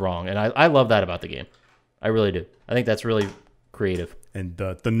and who's wrong. And I love that about the game. I really do. I think that's really creative. And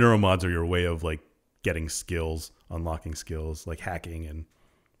the neuromods are your way of like getting skills, unlocking skills, like hacking and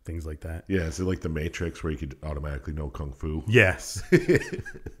things like that. Yeah, is it like the Matrix where you could automatically know Kung Fu? Yes.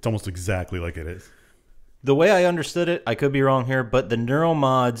 It's almost exactly like it is. The way I understood it, I could be wrong here, but the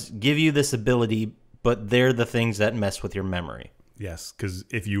neuromods give you this ability, but they're the things that mess with your memory. Yes, because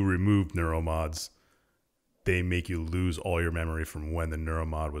if you remove neuromods, they make you lose all your memory from when the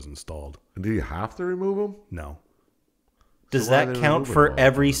neuromod was installed. And do you have to remove them? No. Does that count for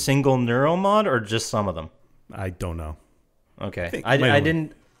every single neuromod or just some of them? I don't know. Okay. I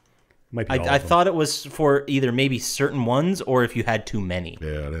didn't... I thought it was for either maybe certain ones or if you had too many.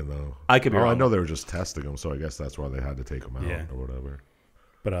 Yeah, I didn't know. I could be wrong. I know they were just testing them, so I guess that's why they had to take them out or whatever.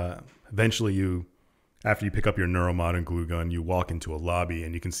 But eventually after you pick up your neuromod and glue gun, you walk into a lobby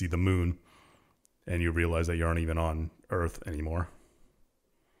and you can see the moon and you realize that you aren't even on Earth anymore.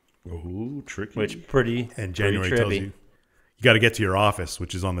 Ooh, tricky. And January tells you got to get to your office,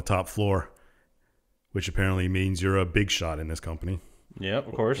 which is on the top floor, which apparently means you're a big shot in this company. Yeah,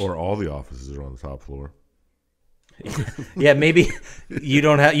 of course. Or all the offices are on the top floor. Yeah, maybe you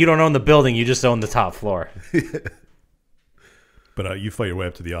don't own the building, you just own the top floor. But you fight your way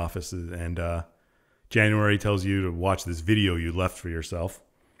up to the office, and January tells you to watch this video you left for yourself.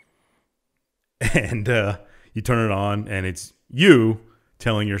 And you turn it on, and it's you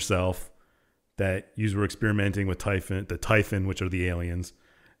telling yourself that you were experimenting with the Typhon, which are the aliens,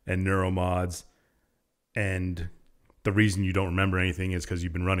 and neuromods. And the reason you don't remember anything is because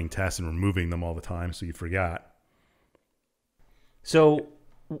you've been running tests and removing them all the time, so you forgot. So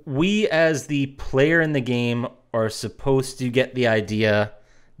we, as the player in the game, are supposed to get the idea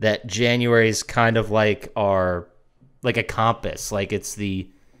that January's kind of like a compass, like it's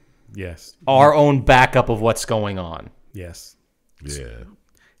Yes. our own backup of what's going on. Yes. Yeah.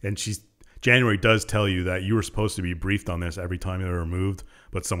 And January does tell you that you were supposed to be briefed on this every time they were removed,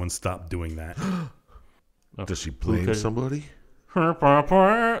 but someone stopped doing that. Does she blame somebody?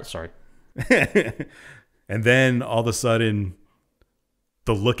 Sorry. And then all of a sudden,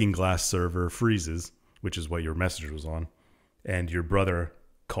 the Looking Glass server freezes, which is what your message was on, and your brother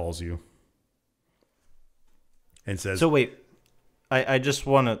calls you and says... So wait, I just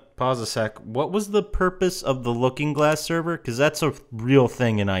want to pause a sec. What was the purpose of the Looking Glass server? Because that's a real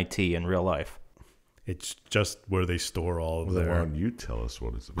thing in IT in real life. It's just where they store all of Well, their why don't you tell us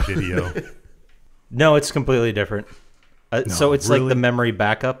what it's about? video. No, it's completely different. So it's really? like the memory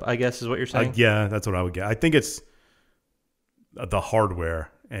backup, I guess, is what you're saying? Yeah, that's what I would get. I think it's the hardware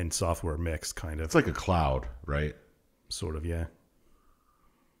and software mix, kind of. It's like a cloud, right? Sort of, yeah.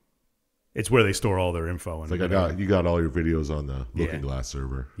 It's where they store all their info. It's like you got all your videos on the Looking Glass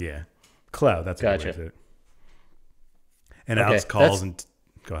server. Yeah. Cloud, that's Gotcha. what it. And Okay, Alex calls and...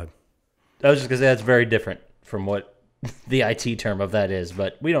 Go ahead. I was just going to say that's very different from what the IT term of that is,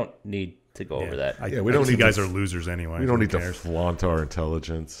 but we don't need to go over that. We don't You need guys to- are losers anyway. We don't Who need to cares? flaunt our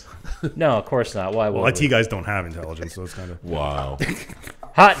intelligence. No, of course not. Why would Well, we? IT guys don't have intelligence, so it's kind of... Wow.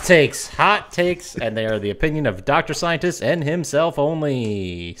 Hot takes, and they are the opinion of Dr. Syintist and himself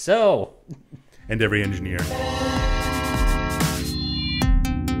only. So, And every engineer.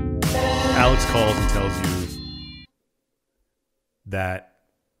 Alex calls and tells you that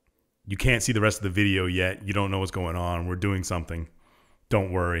you can't see the rest of the video yet. You don't know what's going on. We're doing something.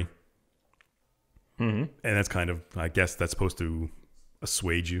 Don't worry. Mm-hmm. And that's kind of, I guess that's supposed to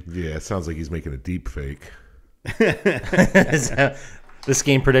assuage you. Yeah, it sounds like he's making a deep fake. this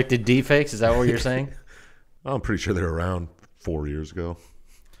game predicted deepfakes. Is that what you're saying? I'm pretty sure they're around 4 years ago.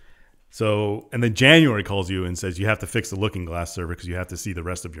 So, and then January calls you and says you have to fix the Looking Glass server because you have to see the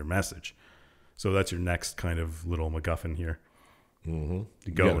rest of your message. So that's your next kind of little MacGuffin here. Mm-hmm.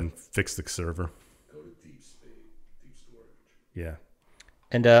 You go and fix the server. Go to deep storage. Yeah.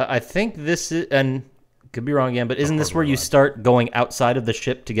 And I think this is, and could be wrong again, but isn't this where you start going outside of the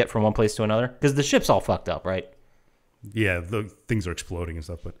ship to get from one place to another? Because the ship's all fucked up, right? Yeah, the things are exploding and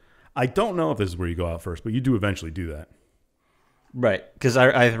stuff, but I don't know if this is where you go out first, but you do eventually do that. Right, because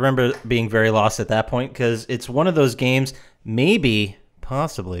I remember being very lost at that point, because it's one of those games, maybe,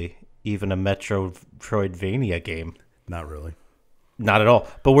 possibly, even a Metroidvania game. Not really. Not at all.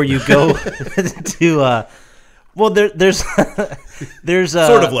 But where you go to, there's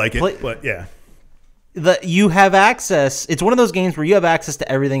Sort of like it, but yeah. You have access. It's one of those games where you have access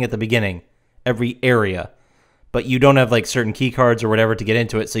to everything at the beginning, every area, but you don't have like certain key cards or whatever to get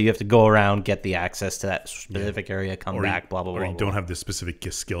into it. So you have to go around, get the access to that specific area, come back, blah blah blah. Or you blah, don't blah. have the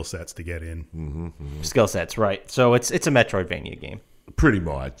specific skill sets to get in. Mm-hmm. Skill sets, right? So it's a Metroidvania game. Pretty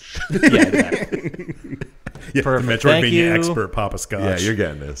much. Yeah, exactly. Yeah, Perfect. the Thank Metroidvania you. expert Poppascotch. Yeah, you're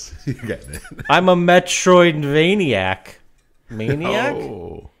getting this. You're getting it. I'm a Metroidvaniac. Maniac?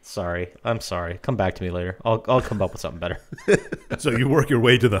 Oh. Sorry. I'm sorry. Come back to me later. I'll come up with something better. So you work your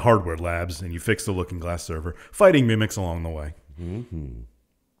way to the hardware labs and you fix the Looking Glass server, fighting mimics along the way. Mm-hmm.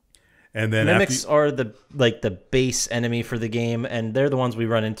 And then Mimics are the base enemy for the game, and they're the ones we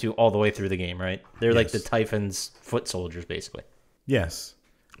run into all the way through the game, right? They're like the Yes. Typhon's foot soldiers, basically. yes,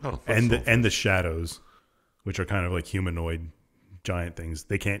 Oh, and the shadows, which are kind of like humanoid giant things.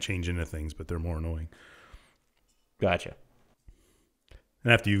 They can't change into things, but they're more annoying. Gotcha.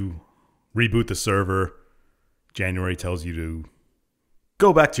 And after you reboot the server, January tells you to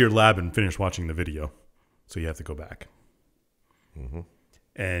go back to your lab and finish watching the video. So you have to go back. Mm-hmm.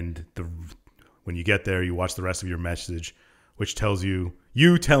 And when you get there, you watch the rest of your message, which tells you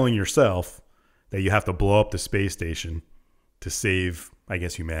telling yourself that you have to blow up the space station to save, I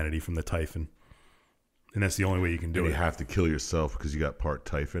guess, humanity from the Typhon. And that's the only way you can do And it. you have to kill yourself because you got part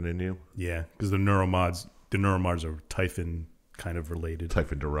Typhon in you. Yeah, because the neuromods are Typhon kind of related.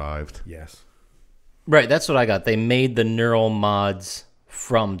 Typhon derived. Yes. Right, that's what I got. They made the neural mods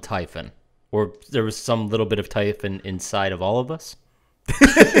from Typhon. Or there was some little bit of Typhon inside of all of us.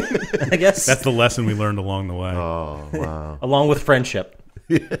 I guess. That's the lesson we learned along the way. Oh, wow. Along with friendship.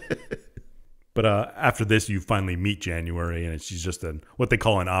 But after this, you finally meet January, and she's just what they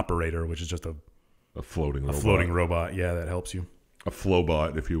call an operator, which is just a floating robot. floating robot. Yeah, that helps you. A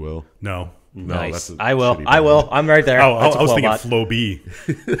flowbot, if you will. No. No, Nice. that's a I will. shitty I will. I'm right there. Oh, That's I was a thinking Flowbot.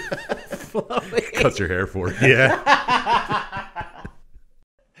 Flow B. Cuts your hair for it. Yeah.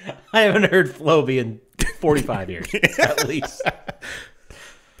 I haven't heard Floby in 45 years, at least.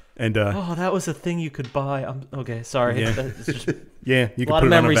 And Oh, that was a thing you could buy. Okay, sorry. Yeah. It's just, yeah, you can lot put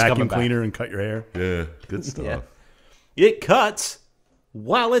of it on a memories vacuum coming back. cleaner and cut your hair. Yeah, good stuff. Yeah. It cuts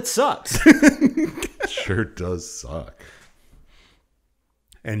while it sucks. Sure does suck.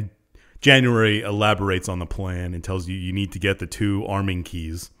 And January elaborates on the plan and tells you you need to get the 2 arming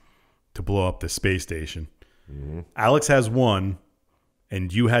keys to blow up the space station. Mm-hmm. Alex has one,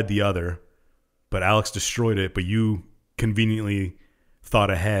 and you had the other, but Alex destroyed it, but you conveniently thought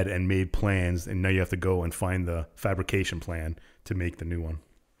ahead and made plans, and now you have to go and find the fabrication plan to make the new one.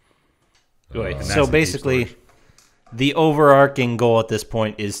 Wait, that's so in deep basically, storage. the overarching goal at this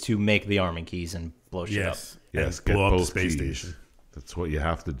point is to make the arming keys and blow shit up. Yes, and get blow up the both space keys. station. That's what you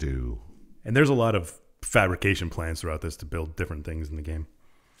have to do. And there's a lot of fabrication plans throughout this to build different things in the game.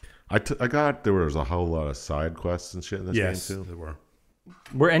 There was a whole lot of side quests and shit in this Yes, game too. there were.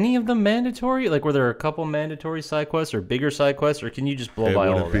 Were any of them mandatory? Like, were there a couple mandatory side quests or bigger side quests, or can you just blow It by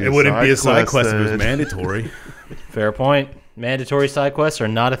all wouldn't of be them? It wouldn't be a side quest if it was then. mandatory. Fair point. Mandatory side quests are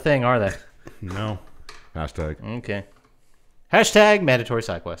not a thing, are they? No. Hashtag. Okay. Hashtag mandatory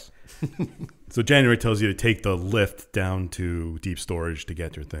side quests. So January tells you to take the lift down to deep storage to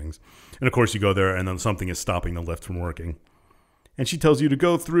get your things. And of course you go there and then something is stopping the lift from working. And she tells you to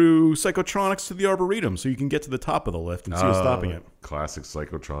go through psychotronics to the Arboretum so you can get to the top of the lift and see what's stopping it. Classic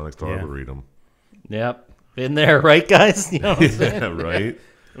psychotronics to Yeah. Arboretum. Yep. Been there, right, guys? You know what I'm saying? Yeah, right?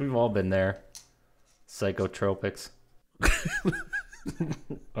 We've all been there. Psychotropics.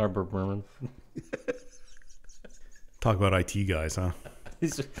 Arboretum. Talk about IT guys, huh?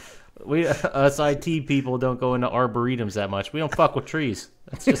 Us IT people don't go into arboretums that much. We don't fuck with trees.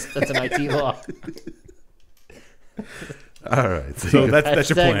 That's an IT law. All right. So that's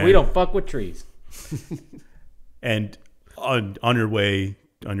your Hashtag, plan. we don't fuck with trees. And on your way,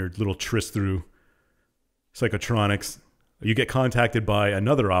 on your little tryst through psychotronics, you get contacted by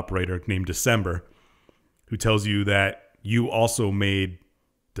another operator named December, who tells you that you also made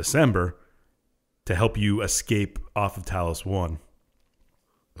December to help you escape off of Talos 1.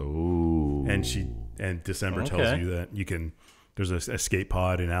 Oh. And December tells Okay. you that you can. There's an escape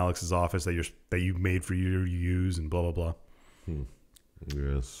pod in Alex's office that you made for you to use, and blah blah blah.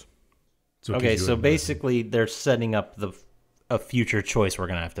 Yes. So it Okay, gives you so a- basically they're setting up a future choice we're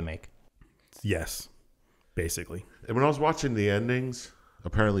gonna have to make. yes, basically, And when I was watching the endings,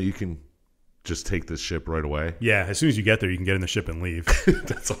 apparently you can just take this ship right away. yeah. As soon as you get there, you can get in the ship and leave.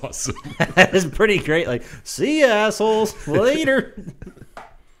 That's awesome. That's pretty great. Like, see ya, assholes. Later.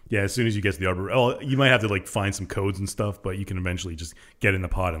 Yeah, as soon as you get to the arbor, you might have to like find some codes and stuff, but you can eventually just get in the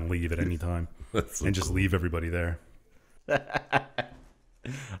pod and leave at any time, That's so and just leave everybody there.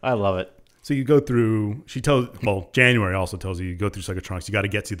 I love it. So you go through. January also tells you go through psychotronics. You got to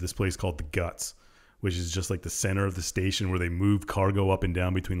get to this place called the Guts, which is just like the center of the station where they move cargo up and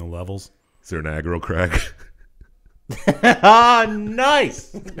down between the levels. Is there an aggro crack? Ah, nice.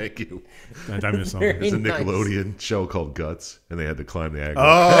 Thank you. I'm just There's a Nice. Nickelodeon show called Guts, and they had to climb the aggro.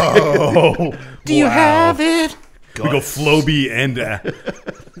 Oh, Do you have it? We go Floby and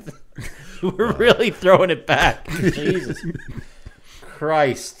We're really throwing it back. Jesus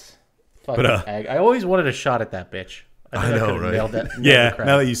Christ. Fucking But, ag. I always wanted a shot at that bitch. I know, could've right? nailed that, nailed yeah. the crap.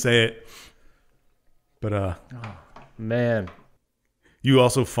 Now that you say it, but Man. you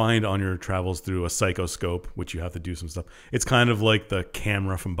also find on your travels through a psychoscope, which you have to do some stuff. It's kind of like the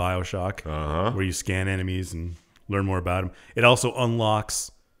camera from BioShock, where you scan enemies and learn more about them. It also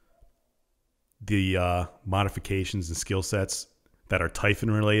unlocks the modifications and skill sets that are Typhon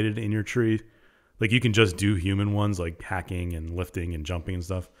related in your tree. Like you can just do human ones like hacking and lifting and jumping and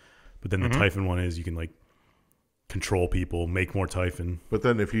stuff. But then the Typhon one is you can like control people, make more Typhon. But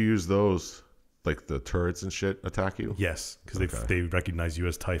then if you use those, like the turrets and shit attack you? Yes, because Okay. they recognize you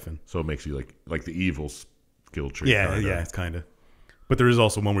as Typhon. So it makes you like the evil skill tree. Yeah, kinda. yeah, it's kind of. But there is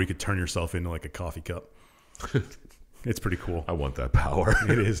also one where you could turn yourself into like a coffee cup. It's pretty cool. I want that power.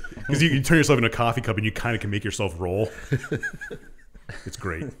 It is. Because you can turn yourself into a coffee cup and you kind of can make yourself roll. It's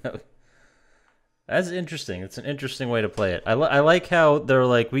great. That's interesting. It's an interesting way to play it. I like how they're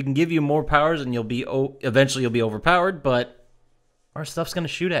like, we can give you more powers and eventually you'll be overpowered, but our stuff's gonna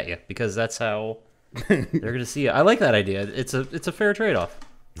shoot at you because that's how they're gonna see it. I like that idea. It's a fair trade-off.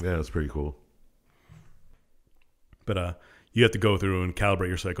 Yeah, that's pretty cool. But you have to go through and calibrate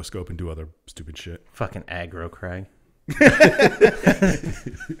your psychoscope and do other stupid shit. Fucking aggro, Craig.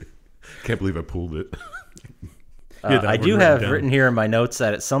 Can't believe I pulled it. I do have written here in my notes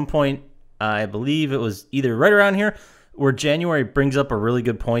that at some point, I believe it was either right around here, where January brings up a really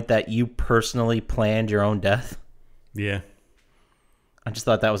good point that you personally planned your own death. Yeah. I just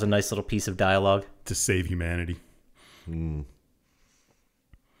thought that was a nice little piece of dialogue. To save humanity.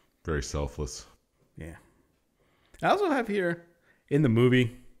 Very selfless. Yeah. I also have here in the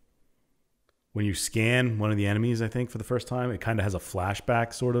movie, when you scan one of the enemies, I think, for the first time, it kind of has a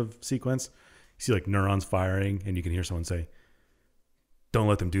flashback sort of sequence. You see like neurons firing, and you can hear someone say, "Don't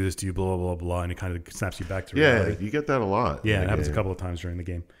let them do this to you," blah, blah, blah, blah, and it kind of snaps you back to reality. Yeah, you get that a lot. Yeah, it happens a couple of times during the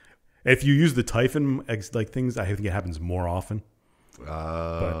game. If you use the Typhon like things, I think it happens more often.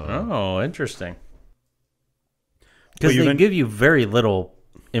 Oh, interesting. Because Well, they give you very little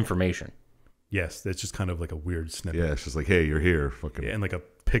information. Yes, it's just kind of like a weird snippet. Yeah, it's just like, hey, you're here. Fucking. Yeah, and like a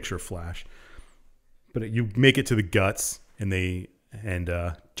picture flash. But you make it to the guts, and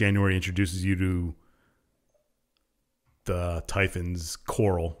January introduces you to the Typhon's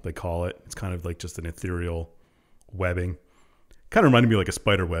coral, they call it. It's kind of like just an ethereal webbing. Kind of reminded me of like a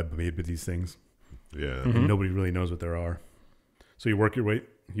spider web made with these things. Yeah. And nobody really knows what there are. So you work your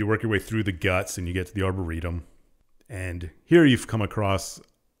way through the guts, and you get to the Arboretum. And here you've come across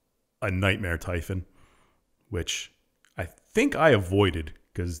a nightmare Typhon, which I think I avoided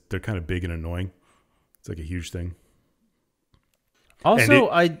because they're kind of big and annoying. It's like a huge thing. Also,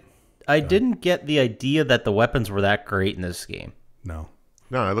 I didn't get the idea that the weapons were that great in this game. No.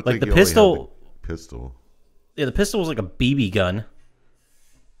 No, I look Like like the you only had pistol. the pistol. Yeah, the pistol was like a BB gun.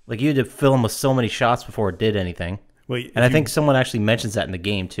 Like you had to fill them with so many shots before it did anything. Well, And I think someone actually mentions that in the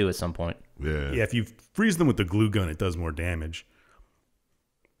game too at some point. Yeah. yeah, if you freeze them with the glue gun, it does more damage.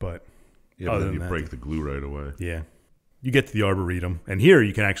 But Yeah, but other then than you that, break the glue right away. yeah, you get to the Arboretum, and here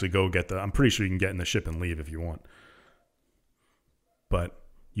you can actually go get the. I'm pretty sure you can get in the ship and leave if you want. But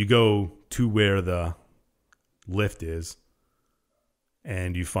you go to where the lift is,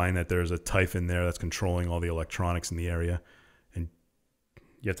 and you find that there's a Typhon there that's controlling all the electronics in the area, and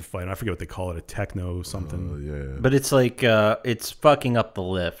you have to fight. I forget what they call it, a techno something. Yeah. But it's like it's fucking up the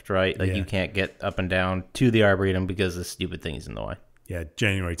lift, right? Like Yeah. you can't get up and down to the Arboretum because the stupid thing is in the way. Yeah,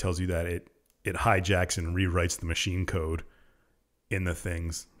 January tells you that it hijacks and rewrites the machine code in the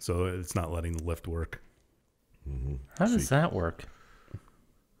things, so it's not letting the lift work. How does that work?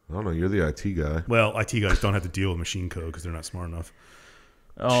 I don't know. You're the IT guy. Well, IT guys don't have to deal with machine code because they're not smart enough.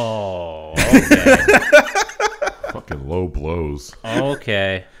 Oh, okay. Fucking low blows.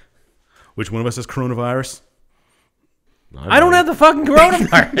 Okay. Which one of us has coronavirus? I don't have the fucking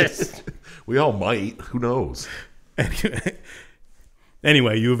coronavirus. We all might. Who knows?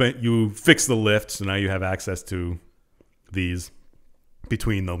 Anyway, you fix the lift, so now you have access to these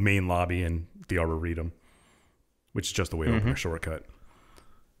between the main lobby and the Arboretum, which is just a way to open a shortcut.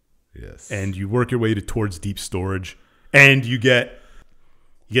 Yes. And you work your way towards deep storage, and you get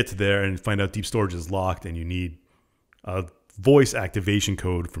to there and find out deep storage is locked, and you need a voice activation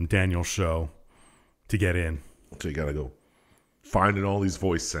code from Daniel's show to get in. So you gotta go finding all these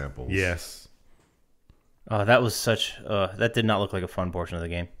voice samples. Yes. Oh, that was such. That did not look like a fun portion of the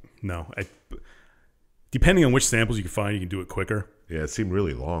game. No. Depending on which samples you can find, you can do it quicker. Yeah, it seemed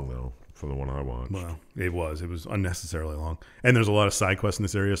really long though from the one I watched. Well, it was unnecessarily long, and there's a lot of side quests in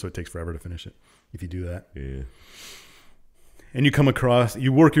this area, so it takes forever to finish it if you do that. Yeah. And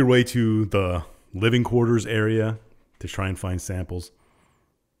you work your way to the living quarters area to try and find samples,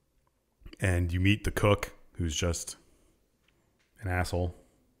 and you meet the cook, who's just an asshole.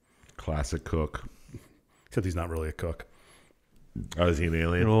 Classic cook. Except he's not really a cook. Oh, is he an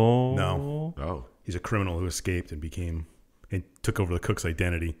alien? Oh. No, Oh. he's a criminal who escaped and took over the cook's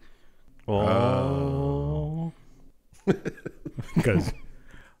identity. Oh. Because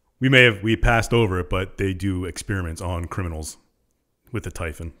we passed over it, but they do experiments on criminals with the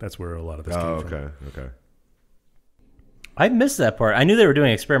Typhon. That's where a lot of this came from. Okay. I missed that part. I knew they were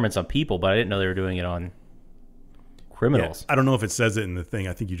doing experiments on people, but I didn't know they were doing it on criminals. Yeah, I don't know if it says it in the thing.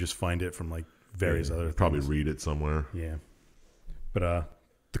 I think you just find it from like various other things. Probably read it somewhere. Yeah. But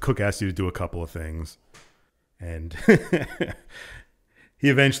the cook asks you to do a couple of things, and he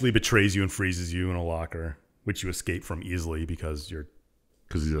eventually betrays you and freezes you in a locker, which you escape from easily because you're...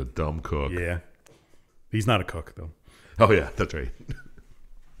 Because he's a dumb cook. Yeah. He's not a cook, though. Oh, yeah, that's right.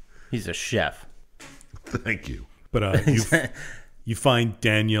 He's a chef. Thank you. But you find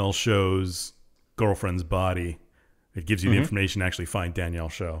Danielle Show's girlfriend's body It gives you the information to actually find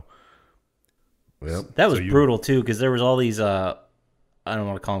Danielle's show. Yep. That was brutal too, because there was all these I don't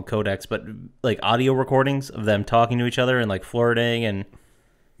want to call them codecs, but like audio recordings of them talking to each other and like flirting and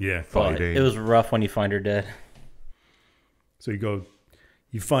fighting. It was rough when you find her dead. So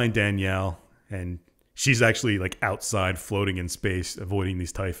you find Danielle, and she's actually like outside, floating in space, avoiding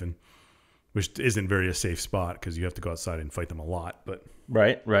these Typhon, which isn't very a safe spot because you have to go outside and fight them a lot. But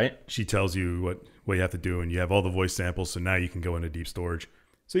right. She tells you what you have to do, and you have all the voice samples, so now you can go into deep storage.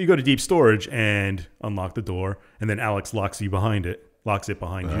 So you go to deep storage and unlock the door, and then Alex locks it behind you,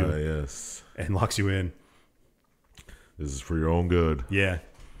 Yes. and locks you in. This is for your own good. Yeah.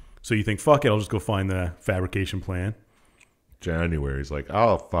 So you think, fuck it, I'll just go find the fabrication plan. January's like,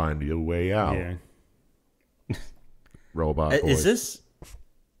 I'll find you a way out. Yeah. Robot Is voice. this...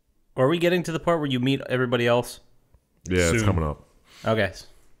 Are we getting to the part where you meet everybody else? Yeah, it's Soon. coming up. Okay.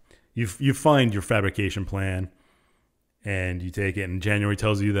 You find your fabrication plan, and you take it, and January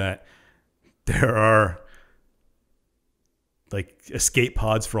tells you that there are like escape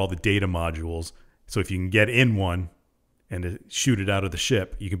pods for all the data modules. So if you can get in one and shoot it out of the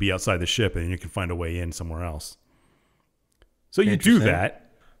ship, you can be outside the ship, and you can find a way in somewhere else. So you do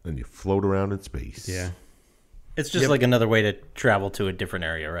that. Then you float around in space. Yeah. It's just like another way to travel to a different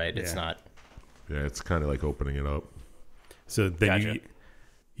area, right? It's Yeah. not... Yeah, it's kind of like opening it up. So then Gotcha.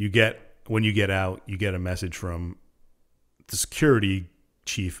 you get, when you get out, you get a message from the security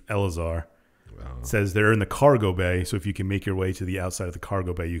chief, Elazar. It says they're in the cargo bay, so if you can make your way to the outside of the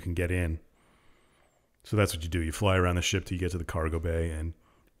cargo bay, you can get in. So that's what you do. You fly around the ship till you get to the cargo bay and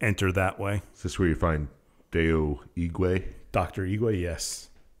enter that way. Is this where you find Deo Igwe? Dr. Igwe, yes.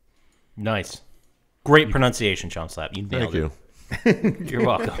 Nice. Great pronunciation, Chump Slap. You nailed Thank you. it. You're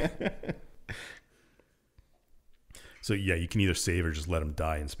welcome. So yeah, you can either save or just let him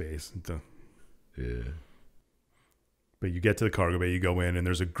die in space. Yeah. But you get to the cargo bay, you go in, and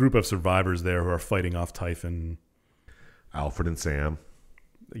there's a group of survivors there who are fighting off Typhon. Alfred and Sam.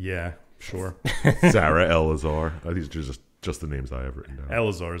 Yeah, sure. Sarah Elazar. These are just the names I have written down.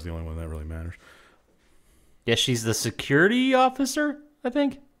 Elazar is the only one that really matters. Yeah, she's the security officer, I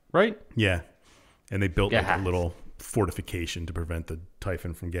think, right? Yeah. And they built like Yeah. a little fortification to prevent the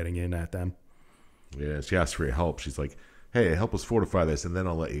Typhon from getting in at them. Yeah, she asked for your help. She's like, hey, help us fortify this, and then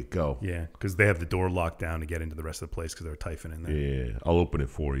I'll let you go. Yeah, because they have the door locked down to get into the rest of the place because there's a Typhon in there. Yeah, I'll open it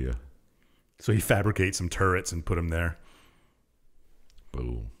for you. So he fabricates some turrets and put them there.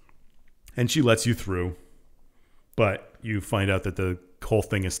 Boom. And she lets you through. But you find out that the whole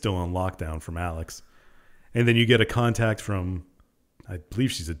thing is still on lockdown from Alex. And then you get a contact from, I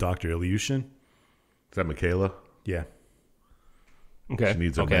believe she's a Dr. Ilyushin. Is that Michaela? Yeah. Okay. She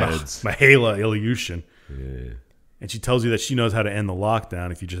needs her okay. meds. Mihaela Ilyushin. Yeah. And she tells you that she knows how to end the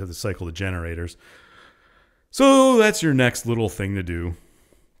lockdown if you just have to cycle the generators. So that's your next little thing to do,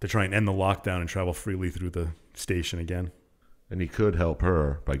 to try and end the lockdown and travel freely through the station again. And he could help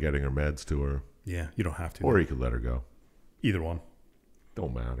her by getting her meds to her. Yeah, you don't have to. Or he could let her go. Either one.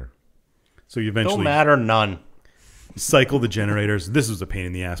 Don't matter. So you eventually Don't matter none. cycle the generators. This was a pain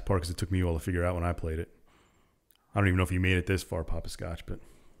in the ass part because it took me a while to figure out when I played it. I don't even know if you made it this far, Poppascotch, but...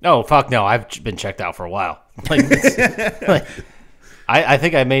 Oh, fuck no. I've been checked out for a while. I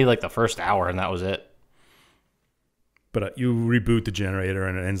think I made like the first hour and that was it. But you reboot the generator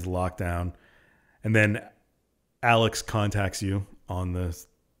and it ends the lockdown. And then Alex contacts you on the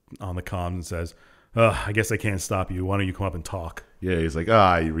comms and says, I guess I can't stop you. Why don't you come up and talk? Yeah, he's like,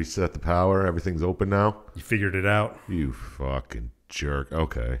 you reset the power. Everything's open now. You figured it out. You fucking jerk.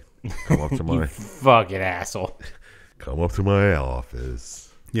 Okay. Come up to my Fucking asshole. come up to my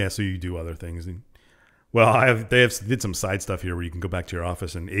office. Yeah, so you do other things. Well, they did some side stuff here where you can go back to your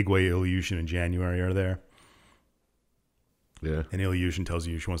office and Igwe, Ilyushin, and January are there. Yeah. And Ilyushin tells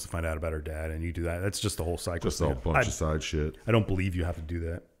you she wants to find out about her dad, and you do that. That's just the whole cycle. Just a bunch of side shit. I don't believe you have to do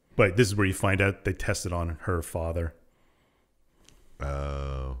that. But this is where you find out they tested on her father.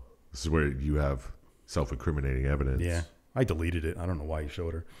 This is where you have self-incriminating evidence. Yeah. I deleted it. I don't know why you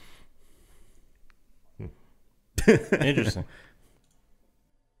showed her. Interesting.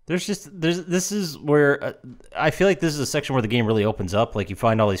 This is where I feel like this is a section where the game really opens up. Like you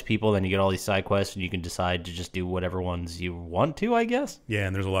find all these people, then you get all these side quests, and you can decide to just do whatever ones you want to, I guess. Yeah,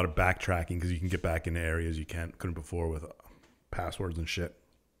 and there's a lot of backtracking because you can get back into areas you couldn't before with passwords and shit.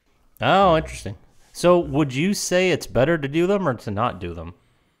 Oh, interesting. So would you say it's better to do them or to not do them?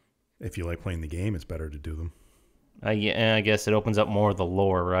 If you like playing the game, it's better to do them. I guess it opens up more of the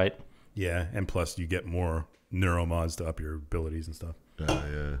lore, right? Yeah, and plus you get more neuromods to up your abilities and stuff.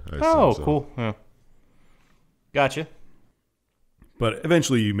 Yeah. I Oh, assume so. cool. Yeah. Gotcha. But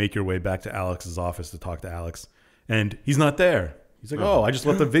eventually you make your way back to Alex's office to talk to Alex. And he's not there. He's like, oh, I just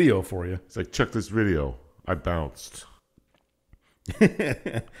left a video for you. It's like, check this video. I bounced.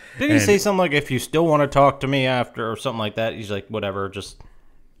 Did he say something like, if you still want to talk to me after or something like that? He's like, whatever, just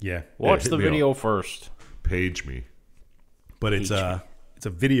watch the video first. Page me. But it's a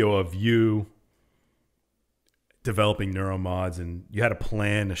video of you developing neuromods, and you had a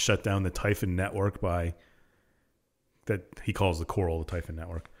plan to shut down the Typhon network by that he calls the Coral, the Typhon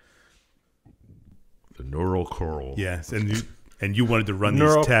network. The neural coral. Yes, and you wanted to run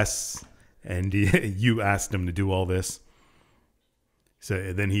these tests, and you asked him to do all this.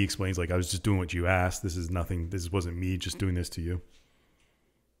 So then he explains, like, I was just doing what you asked. This is nothing. This wasn't me just doing this to you.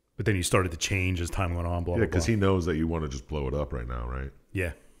 But then you started to change as time went on. Blah, Yeah, blah, because blah. he knows that you want to just blow it up right now, right?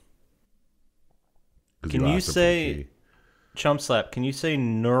 Yeah. Can you say, Chump Slap, can you say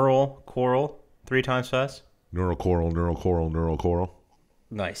neural coral 3 times fast? Neural coral, neural coral, neural coral.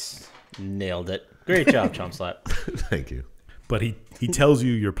 Nice. Nailed it. Great job, Chump Slap. Thank you. But he tells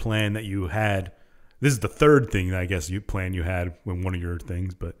you your plan that you had. This is the third thing that I guess you had when one of your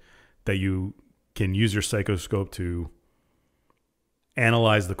things, but that you can use your psychoscope to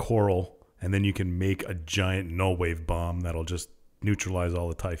analyze the coral, and then you can make a giant null wave bomb that'll just neutralize all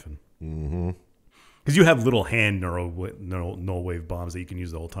the Typhon. Mm-hmm. Because you have little hand null wave bombs that you can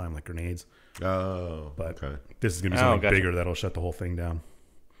use the whole time, like grenades. Oh, But okay. this is going to be something bigger that'll shut the whole thing down.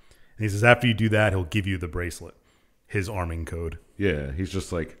 And he says after you do that, he'll give you the bracelet, his arming code. Yeah, he's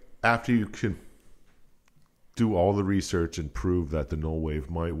just like, after you can do all the research and prove that the null wave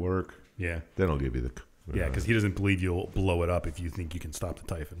might work, Yeah. then I'll give you the... Yeah, because he doesn't believe you'll blow it up if you think you can stop the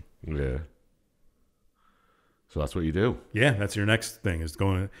Typhon. Yeah. So that's what you do. Yeah, that's your next thing is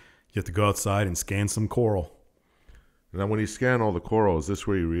you have to go outside and scan some coral. And then when you scan all the coral, is this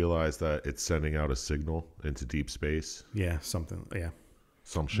where you realize that it's sending out a signal into deep space? Yeah, something. Yeah.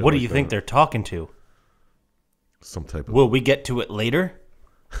 Some shit. What do like you think that. they're talking to? Some type of... Will we get to it later?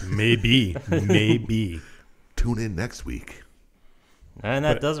 Maybe. Maybe. Tune in next week. And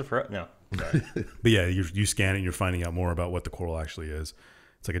that does it for... No. Sorry. But yeah, you scan it and you're finding out more about what the coral actually is.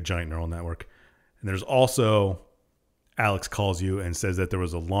 It's like a giant neural network. And there's also... Alex calls you and says that there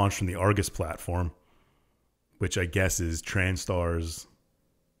was a launch from the Argus platform, which I guess is Transtar's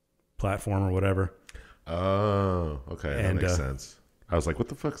platform or whatever. Oh, okay. That makes sense. I was like, what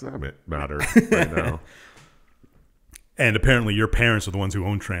the fuck's that matter right now? And apparently your parents are the ones who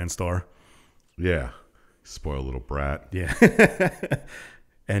own Transtar. Yeah. Spoiled little brat. Yeah.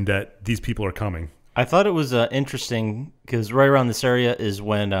 And these people are coming. I thought it was interesting because right around this area is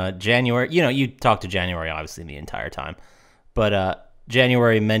when January, you talk to January obviously the entire time, but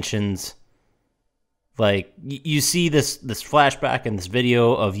January mentions, like, you see this flashback in this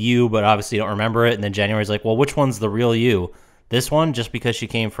video of you, but obviously you don't remember it, and then January's like, well, which one's the real you? This one, just because she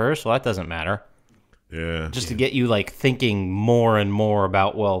came first? Well, that doesn't matter. Yeah. Just to get you, like, thinking more and more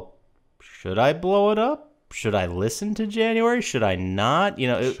about, well, should I blow it up? Should I listen to January? Should I not?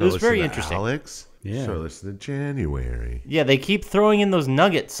 It was very interesting. Alex? Yeah. So listen to January. Yeah, they keep throwing in those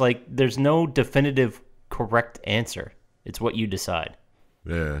nuggets. Like, there's no definitive correct answer. It's what you decide.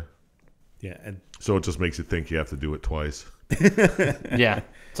 Yeah. Yeah. And So it just makes you think you have to do it twice. Yeah.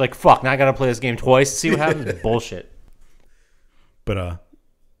 It's like, fuck, now I gotta play this game twice to see what happens? Bullshit. But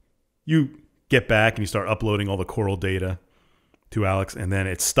you get back and you start uploading all the coral data to Alex, and then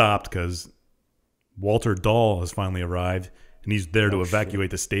it stopped because Walter Dahl has finally arrived, and he's there to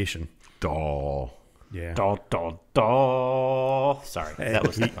evacuate the station. Doll. Yeah. Sorry, that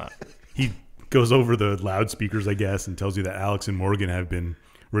was not. He goes over the loudspeakers, I guess, and tells you that Alex and Morgan have been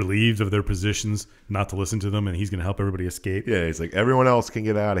relieved of their positions, not to listen to them, and he's going to help everybody escape. Yeah, he's like, everyone else can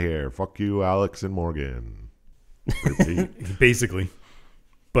get out of here. Fuck you, Alex and Morgan. Basically.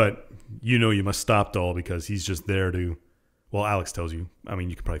 But you must stop Dahl because he's just there to... Well, Alex tells you. I mean,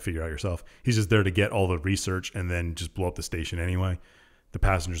 you can probably figure out yourself. He's just there to get all the research and then just blow up the station anyway. The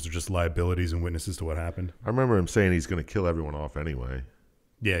passengers are just liabilities and witnesses to what happened. I remember him saying he's going to kill everyone off anyway.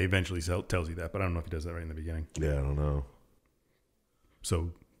 Yeah, he eventually tells you that, but I don't know if he does that right in the beginning. Yeah, I don't know.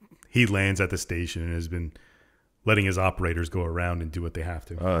 So he lands at the station and has been letting his operators go around and do what they have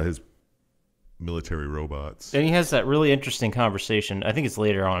to. His military robots. And he has that really interesting conversation. I think it's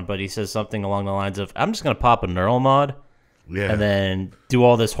later on, but he says something along the lines of, I'm just going to pop a neural mod Yeah. and then do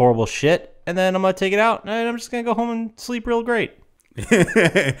all this horrible shit, and then I'm going to take it out, and I'm just going to go home and sleep real great. Yeah,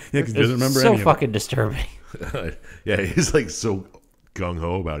 because he doesn't remember so any of it. fucking disturbing. Yeah, he's like so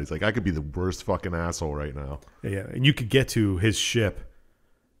gung-ho about it. He's like, I could be the worst fucking asshole right now. Yeah, and you could get to his ship,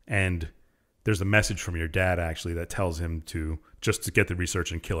 and there's a message from your dad, actually, that tells him to get the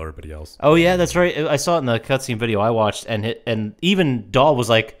research and kill everybody else. Oh, yeah, that's right. I saw it in the cutscene video I watched, and even Dahl was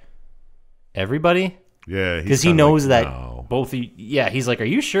like, everybody? Yeah, because he knows that no. both. He's like, "Are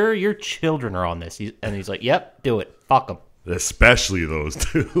you sure your children are on this?" And he's like, "Yep, do it. Fuck them." Especially those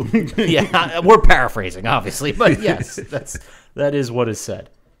two. Yeah, we're paraphrasing, obviously, but yes, that is what is said.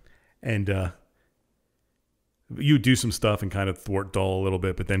 And you do some stuff and kind of thwart Dahl a little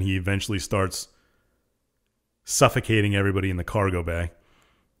bit, but then he eventually starts suffocating everybody in the cargo bay.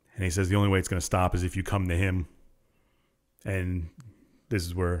 And he says the only way it's going to stop is if you come to him. And this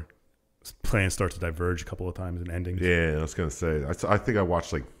is where plans start to diverge a couple of times in endings. Yeah, I was going to say. I think I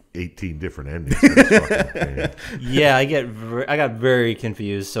watched like 18 different endings. For this fucking thing. Yeah, I got very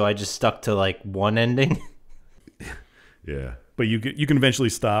confused, so I just stuck to like one ending. Yeah. But you can eventually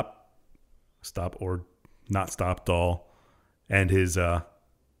stop or not stop Dahl and his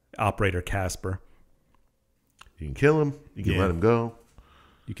operator Casper. You can kill him. You can let him go.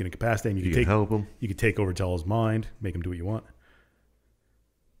 You can incapacitate him. You can help him. You can take over Dahl's mind, make him do what you want.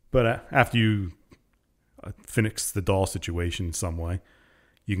 But after you fix the Dahl situation in some way,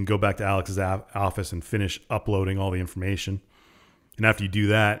 you can go back to Alex's office and finish uploading all the information. And after you do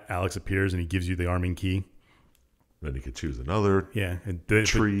that, Alex appears and he gives you the arming key. Then you could choose another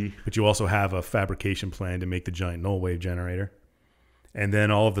tree. But you also have a fabrication plan to make the giant null wave generator. And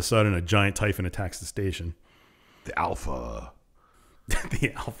then all of a sudden, a giant typhon attacks the station. The Alpha.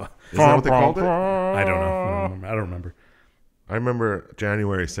 The Alpha. Is that what they called it? I don't remember. I remember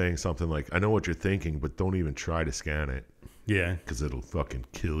January saying something like, I know what you're thinking, but don't even try to scan it. Yeah. Because it'll fucking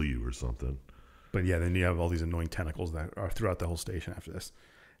kill you or something. But yeah, then you have all these annoying tentacles that are throughout the whole station after this.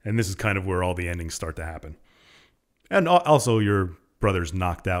 And this is kind of where all the endings start to happen. And also, your brother's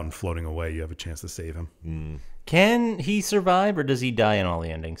knocked out and floating away. You have a chance to save him. Mm. Can he survive, or does he die in all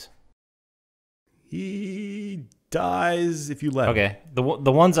the endings? He dies if you let him. Okay.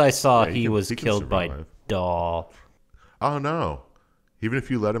 The ones I saw, Yeah, he was killed by survive. Dahl. Oh, no. Even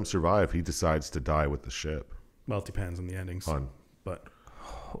if you let him survive, he decides to die with the ship. Well, it depends on the endings. But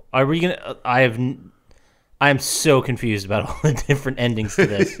Are we gonna? I am so confused about all the different endings to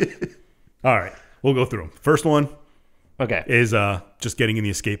this. all right, we'll go through them. First one Okay. is just getting in the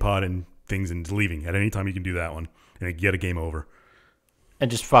escape pod and things and leaving. At any time you can do that one, and you get a game over. And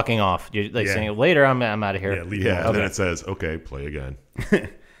just fucking off. You're like saying, later, I'm out of here. Yeah, leave. Yeah, and then it says, okay, play again.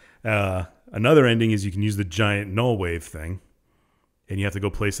 Another ending is you can use the giant null wave thing, and you have to go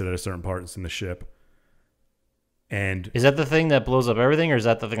place it at a certain part in the ship. And Is that the thing that blows up everything, or is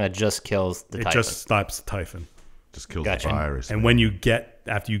that the thing that just kills the it Typhon? just stops the typhon. Just kills Gotcha. the virus. And when you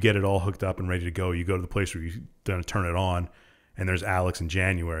after you get it all hooked up and ready to go, you go to the place where you're going to turn it on, and there's Alex and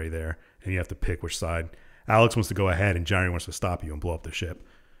January there, and you have to pick which side. Alex wants to go ahead, and January wants to stop you and blow up the ship.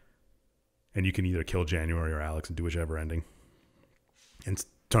 And you can either kill January or Alex and do whichever ending. And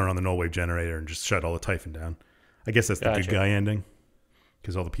turn on the null wave generator and just shut all the typhon down. I guess that's the good guy ending,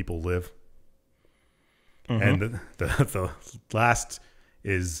 because all the people live. Mm-hmm. And the last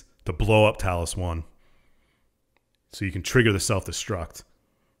is to blow up Talos 1. So you can trigger the self-destruct.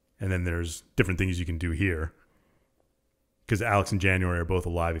 And then there's different things you can do here. Because Alex and January are both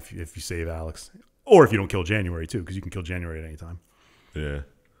alive if you save Alex. Or if you don't kill January, too, because you can kill January at any time. Yeah.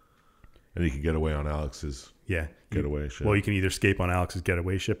 And you can get away on Alex's getaway ship. Well, you can either escape on Alex's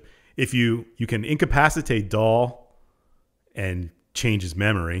getaway ship. If you can incapacitate Dahl and change his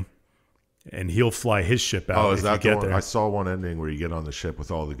memory, and he'll fly his ship out. Oh, is if that you the get one? there. I saw one ending where you get on the ship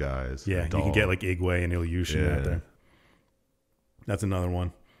with all the guys. Yeah, you can get like Igwe and Ilyushin out there. That's another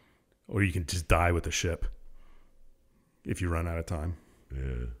one. Or you can just die with the ship if you run out of time.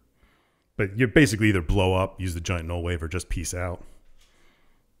 Yeah. But you're basically either blow up, use the giant null wave, or just peace out.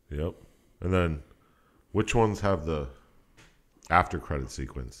 Yep. And then, which ones have the after credit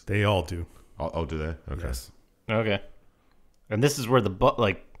sequence? They all do. Oh, do they? Okay. Yes. Okay. And this is where the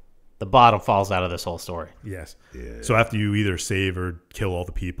bottom falls out of this whole story. Yes. Yeah. So after you either save or kill all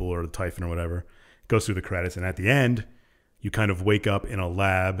the people or the typhon or whatever, it goes through the credits. And at the end, you kind of wake up in a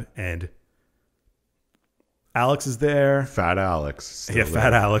lab and Alex is there. Fat Alex. Yeah,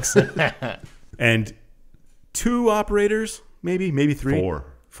 Fat Alex. And 2 operators, maybe 3.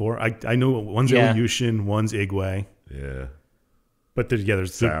 4. I know one's Ilyushin, one's Igwe. Yeah. But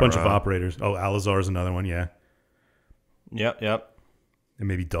there's a bunch of operators. Oh, Alazar is another one, yeah. Yep. And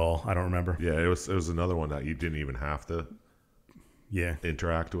maybe Dahl. I don't remember. Yeah, it was another one that you didn't even have to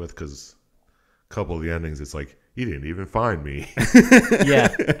interact with, because a couple of the endings, it's like, he didn't even find me.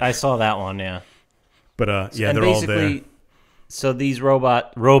 Yeah, I saw that one, yeah. But they're all there. So these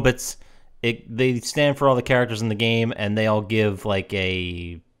robots, they stand for all the characters in the game, and they all give like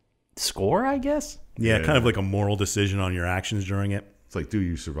a score, I guess? Yeah, kind of like a moral decision on your actions during it. It's like, do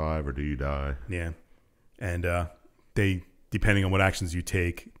you survive or do you die? Yeah. And they, depending on what actions you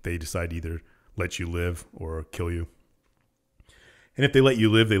take, they decide to either let you live or kill you. And if they let you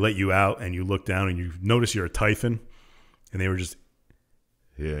live, they let you out, and you look down and you notice you're a Typhon, and they were just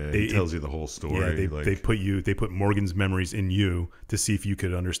He tells you the whole story. Yeah, they put Morgan's memories in you to see if you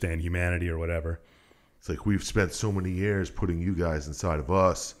could understand humanity or whatever. It's like, we've spent so many years putting you guys inside of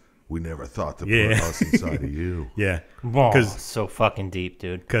us. We never thought to put us inside of you. Yeah, because so fucking deep,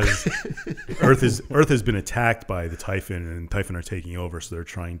 dude. Because Earth has been attacked by the Typhon, and Typhon are taking over, so they're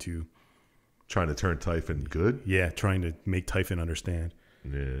trying to turn Typhon good. Yeah, trying to make Typhon understand.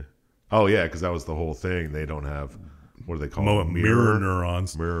 Yeah. Oh yeah, because that was the whole thing. They don't have, what do they call them? Mirror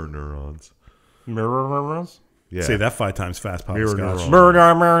neurons. Mirror neurons. Mirror neurons. Yeah. Say that 5 times fast, Poppascotch.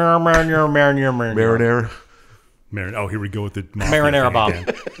 Marinara. Oh, here we go with the marinara bomb.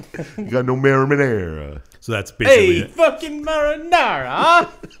 You got no marinara. So that's basically fucking marinara.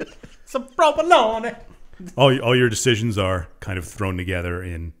 Some provolone. All your decisions are kind of thrown together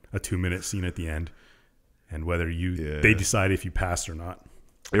in a 2-minute scene at the end, and whether they decide if you pass or not.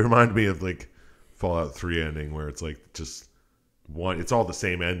 It reminded me of like Fallout 3 ending, where it's like just one. It's all the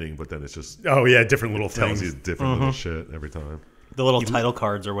same ending, but then it's just different little tells things. you different little shit every time. The little title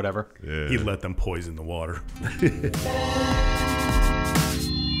cards or whatever. Yeah. He let them poison the water. But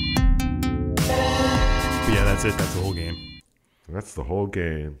yeah, that's it. That's the whole game. That's the whole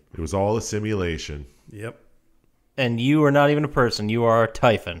game. It was all a simulation. Yep. And you are not even a person. You are a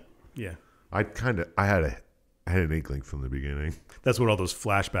Typhon. Yeah. I had an inkling from the beginning. That's what all those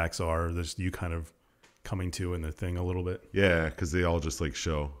flashbacks are. There's you kind of coming to in the thing a little bit. Yeah, because they all just like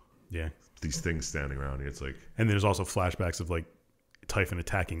show these things standing around you. It's like, and there's also flashbacks of like Typhon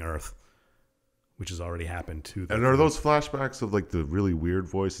attacking Earth, which has already happened too. And are those flashbacks of like the really weird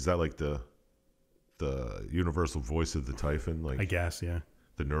voice? Is that like the universal voice of the Typhon? Like, I guess, yeah.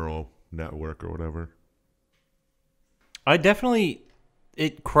 The neural network or whatever.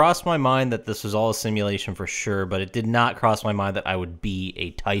 It crossed my mind that this was all a simulation for sure, but it did not cross my mind that I would be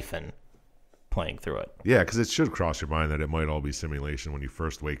a Typhon playing through it. Yeah, because it should cross your mind that it might all be simulation when you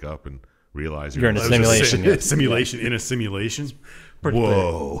first wake up and realize you're in a simulation. Simulation in a simulation.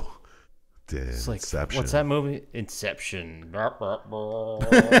 Whoa. It's like, Inception. what's that movie? Inception. All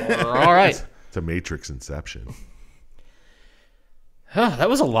right. It's a Matrix Inception. That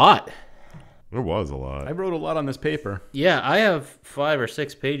was a lot. There was a lot. I wrote a lot on this paper. Yeah, I have 5 or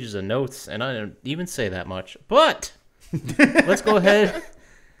 6 pages of notes, and I didn't even say that much. But let's go ahead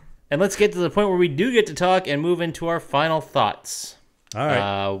and let's get to the point where we do get to talk and move into our final thoughts. All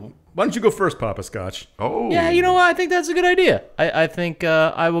right. Why don't you go first, Poppascotch? Oh. Yeah, you know what? I think that's a good idea. I think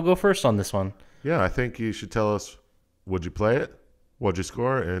I will go first on this one. Yeah, I think you should tell us, would you play it? What'd you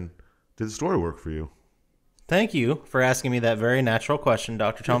score? And did the story work for you? Thank you for asking me that very natural question,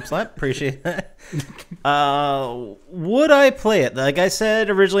 Dr. Chump Slap. Appreciate that. Would I play it? Like I said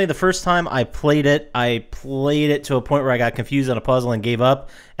originally, the first time I played it to a point where I got confused on a puzzle and gave up.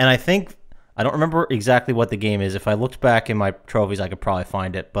 And I don't remember exactly what the game is. If I looked back in my trophies, I could probably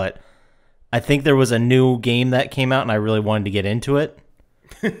find it. But I think there was a new game that came out, and I really wanted to get into it.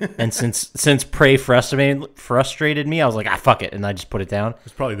 And since Prey frustrated me, I was like, fuck it, and I just put it down.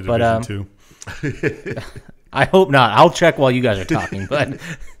 It's probably the Division 2. I hope not. I'll check while you guys are talking, but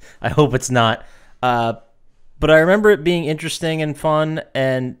I hope it's not. But I remember it being interesting and fun,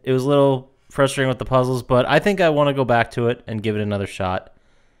 and it was a little frustrating with the puzzles, but I think I want to go back to it and give it another shot.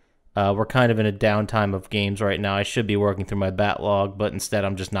 We're kind of in a downtime of games right now. I should be working through my backlog, but instead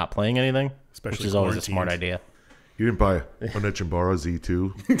I'm just not playing anything, which is always a smart idea. You didn't buy Onichimbara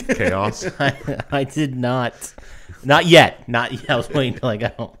Z2 Chaos? I did not. Not yet. Not yet. I was waiting till I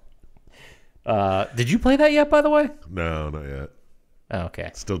got home. Did you play that yet, by the way? No, not yet. Oh,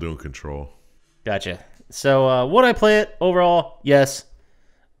 okay. Still doing Control. Gotcha. So, would I play it? Overall, yes.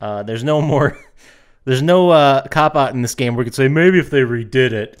 There's no cop out in this game where we could say maybe if they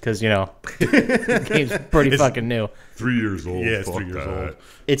redid it, because, the game's pretty fucking new. 3 years old. Yeah, it's 3 years old.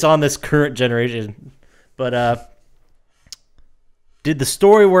 It's on this current generation. But, did the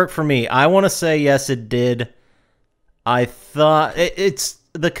story work for me? I want to say yes, it did. I thought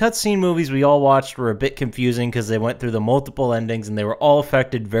the cutscene movies we all watched were a bit confusing because they went through the multiple endings and they were all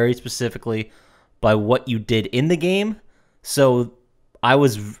affected very specifically by what you did in the game. So I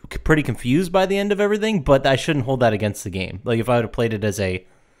was pretty confused by the end of everything, but I shouldn't hold that against the game. Like if I would have played it as a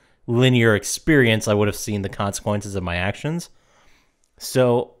linear experience, I would have seen the consequences of my actions.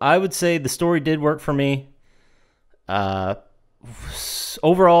 So I would say the story did work for me.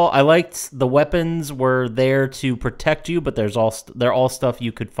 Overall, I liked the weapons were there to protect you, but they're all stuff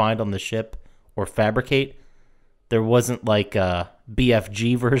you could find on the ship or fabricate. there wasn't like a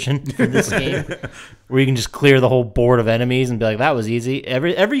BFG version for this game where you can just clear the whole board of enemies and be like, that was easy.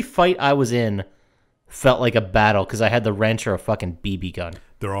 Every fight I was in felt like a battle because I had the wrench or a fucking BB gun.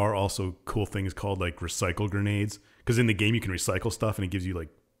 There are also cool things called like recycle grenades, because in the game you can recycle stuff and it gives you like,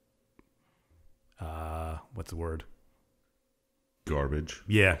 what's the word? Garbage.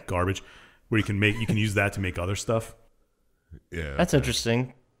 Yeah, garbage. Where you can use that to make other stuff. Yeah, That's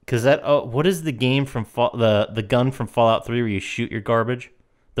interesting. Because what is the game from the gun from Fallout 3 where you shoot your garbage?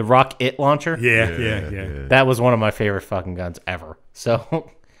 The rocket launcher? Yeah. That was one of my favorite fucking guns ever.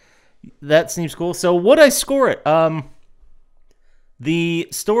 So that seems cool. So what'd I score it? The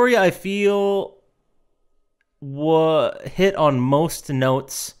story I feel hit on most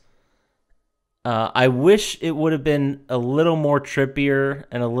notes. I wish it would have been a little more trippier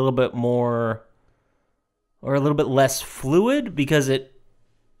and a little bit more, or a little bit less fluid, because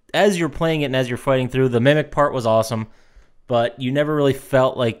as you're playing it and as you're fighting through, the mimic part was awesome, but you never really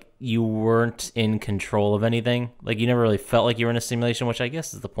felt like you weren't in control of anything. Like, you never really felt like you were in a simulation, which I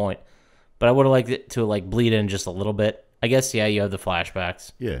guess is the point. But I would have liked it to like bleed in just a little bit. I guess, yeah, you have the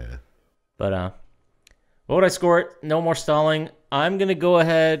flashbacks. Yeah. But what would I score it? No more stalling. I'm going to go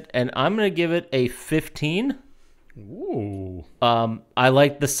ahead and I'm going to give it a 15. Ooh. I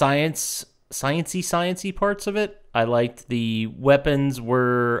liked the sciencey parts of it. I liked the weapons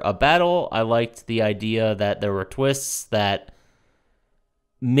were a battle. I liked the idea that there were twists that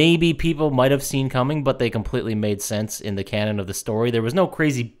maybe people might have seen coming, but they completely made sense in the canon of the story. There was no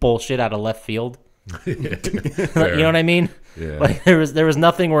crazy bullshit out of left field. You know what I mean? Yeah. Like there was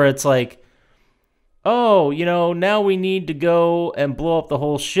nothing where it's like, oh, now we need to go and blow up the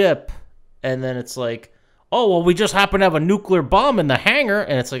whole ship, and then it's like, oh, well, we just happen to have a nuclear bomb in the hangar,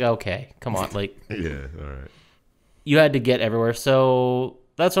 and it's like, okay, come on, like, Yeah, all right. you had to get everywhere. So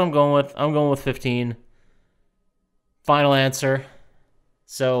that's what I'm going with. I'm going with 15. Final answer.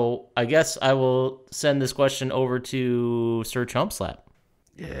 So I guess I will send this question over to Sir Chump Slap.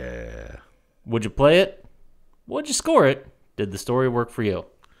 Yeah. Would you play it? Would you score it? Did the story work for you?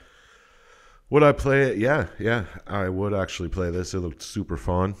 Would I play it? Yeah. I would actually play this. It looked super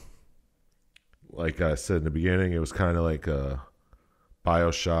fun. Like I said in the beginning, it was kind of like a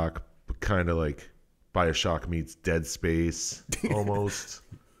BioShock, but kind of like BioShock meets Dead Space, almost.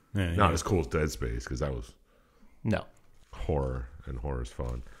 Not as cool as Dead Space, because that was No. horror, and horror's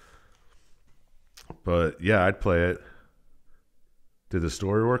fun. But yeah, I'd play it. Did the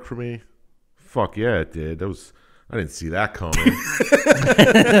story work for me? Fuck yeah, it did. I didn't see that coming.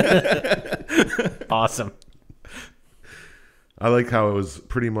 Awesome. I like how it was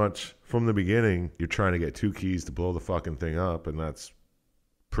pretty much from the beginning, you're trying to get 2 keys to blow the fucking thing up, and that's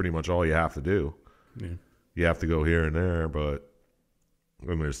pretty much all you have to do. Yeah. You have to go here and there, but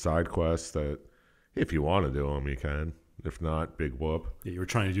when there's side quests that if you want to do them, you can. If not, big whoop. Yeah, you were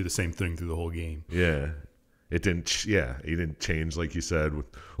trying to do the same thing through the whole game. Yeah. It didn't, yeah, he didn't change like you said. With,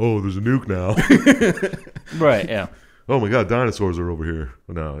 oh, there's a nuke now. Right, yeah. Oh my God, dinosaurs are over here.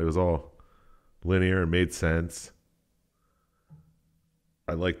 No, it was all linear and made sense.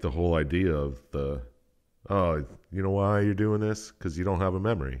 I like the whole idea of you know why you're doing this? Because you don't have a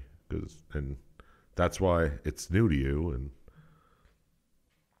memory. And that's why it's new to you.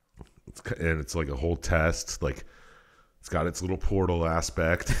 And it's like a whole test. Like, it's got its little portal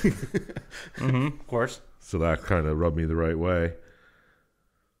aspect. Of course. So that kind of rubbed me the right way.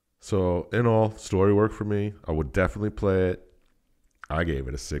 So, in all, story worked for me. I would definitely play it. I gave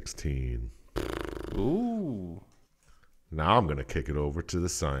it a 16. Ooh. Now I'm going to kick it over to the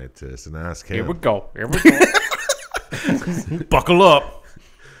Syintist and ask him. Here we go. Buckle up.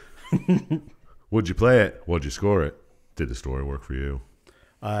 Would you play it? Would you score it? Did the story work for you?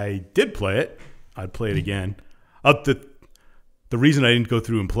 I did play it. I'd play it again. The reason I didn't go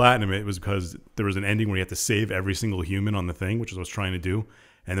through and platinum it was because there was an ending where you had to save every single human on the thing, which is what I was trying to do.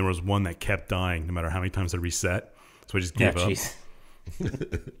 And there was one that kept dying no matter how many times I reset. So I just gave up.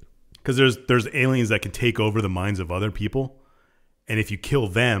 Because there's aliens that can take over the minds of other people. And if you kill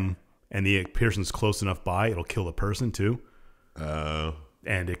them and the person's close enough by, it'll kill the person too.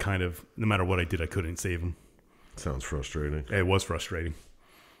 And it kind of, no matter what I did, I couldn't save them. Sounds frustrating. It was frustrating.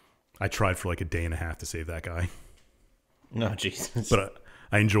 I tried for like a day and a half to save that guy. No, Jesus. But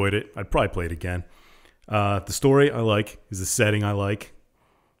I enjoyed it. I'd probably play it again. The story I like is the setting I like.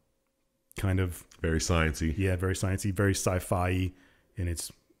 Kind of very sciencey. Yeah, very sciencey, very sci-fi in its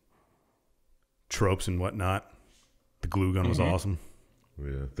tropes and whatnot. The glue gun was awesome.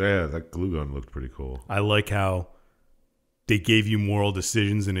 Yeah, that glue gun looked pretty cool. I like how they gave you moral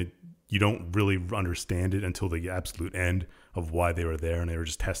decisions and you don't really understand it until the absolute end of why they were there and they were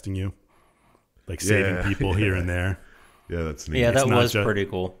just testing you. like saving people here and there. Yeah, that's neat. Yeah, It's that not was ju- pretty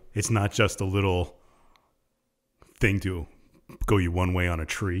cool. It's not just a little thing to go you one way on a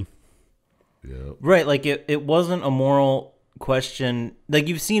tree. Yeah. Right, like it wasn't a moral question. Like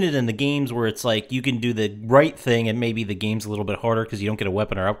you've seen it in the games where it's like you can do the right thing and maybe the game's a little bit harder because you don't get a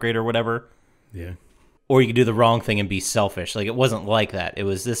weapon or upgrade or whatever. Yeah. Or you can do the wrong thing and be selfish. Like it wasn't like that. It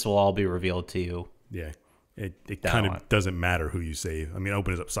was this will all be revealed to you. Yeah. It Down kind on. of doesn't matter who you save. I mean, it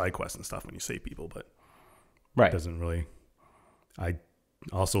opens up side quests and stuff when you save people, but Right. it doesn't really. I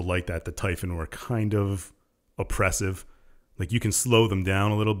also like that the Typhon were kind of oppressive. Like you can slow them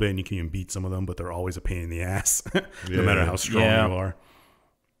down a little bit and you can even beat some of them, but they're always a pain in the ass, no matter how strong Yeah. you are.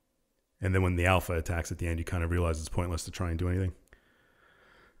 And then when the alpha attacks at the end, you kind of realize it's pointless to try and do anything.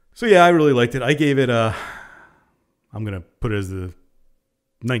 So yeah, I really liked it. I gave it I'm going to put it as the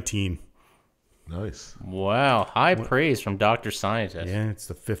 19. Nice. Wow, high praise from Dr. Syintist. Yeah, it's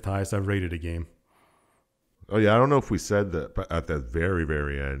the 5th highest I've rated a game. Oh yeah, I don't know if we said that, but at that very,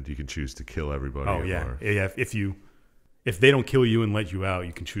 very end, you can choose to kill everybody. Oh yeah, or- yeah. If they don't kill you and let you out,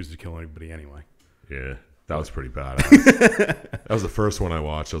 you can choose to kill anybody anyway. Yeah, that was pretty badass. That was the first one I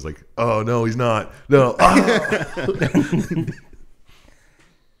watched. I was like, oh no, he's not. No.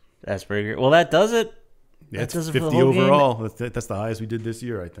 That's pretty great. Well, that does it. Yeah, That it's does it for the 50 whole game. overall. That's the highest we did this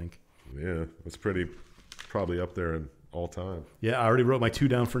year, I think. Yeah, it's probably up there in all time. Yeah, I already wrote my 2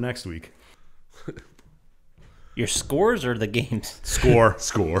 down for next week. Your scores or the games? Score.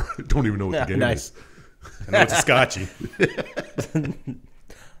 Score. Don't even know what the game Nice. is. I know it's a scotchy.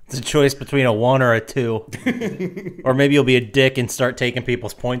 It's a choice between a 1 or a 2. Or maybe you'll be a dick and start taking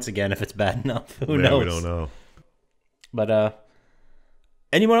people's points again if it's bad enough. Who Yeah, knows? we don't know. But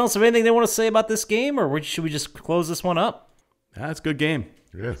anyone else have anything they want to say about this game, or should we just close this one up? That's a good game.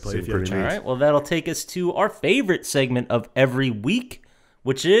 Yeah, Play seemed if you have a pretty chance. neat. All right. Well, that'll take us to our favorite segment of every week,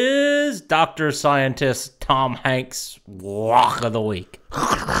 which is Dr. Syintist Tom Hanks' Lock of the Week.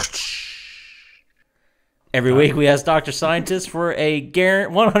 Every week we ask Dr. Syintist for a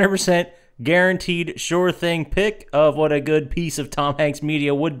 100% guaranteed sure thing pick of what a good piece of Tom Hanks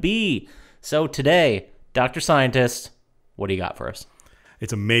media would be. So today, Dr. Syintist, what do you got for us?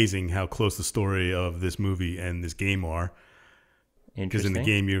 It's amazing how close the story of this movie and this game are. Because in the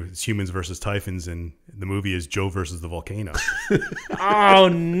game, it's humans versus typhons, and the movie is Joe versus the volcano. Oh,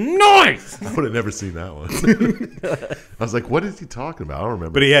 nice! I would have never seen that one. I was like, what is he talking about? I don't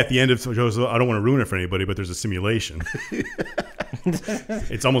remember. But yeah, at the end of Joe's, I don't want to ruin it for anybody, but there's a simulation.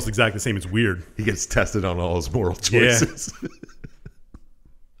 It's almost exactly the same. It's weird. He gets tested on all his moral choices.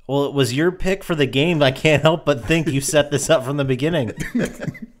 Well, it was your pick for the game. I can't help but think you set this up from the beginning.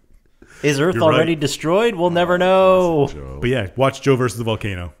 Is Earth You're already right. destroyed? We'll never know. Joe. But yeah, watch Joe versus the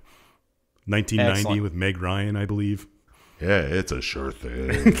volcano. 1990 Excellent. with Meg Ryan, I believe. Yeah, it's a sure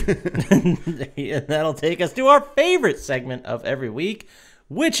thing. Yeah, that'll take us to our favorite segment of every week,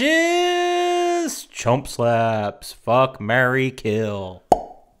 which is Chump Slaps. Fuck, marry, kill.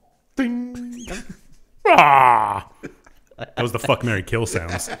 Ding. Ah! That was the fuck, marry, kill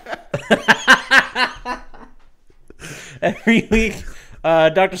sounds. Every week,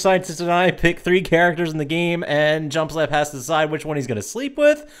 Dr. Scientist and I pick 3 characters in the game, and Chump Slap has to decide which one he's going to sleep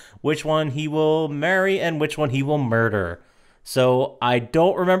with, which one he will marry, and which one he will murder. So I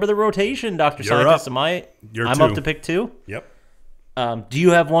don't remember the rotation, Dr. You're Scientist. up. You're I'm 2. up to pick 2? Yep. Do you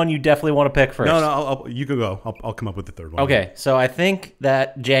have one you definitely want to pick first? No, you can go. I'll come up with the third one. Okay, so I think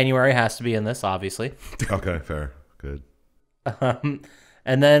that January has to be in this, obviously. Okay, fair. Good.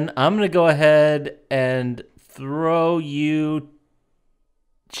 And then I'm going to go ahead and throw you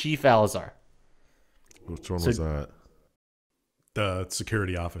Chief Alazar. Which one was that? The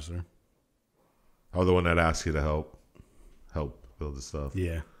security officer. Oh, the one that asked you to help build the stuff.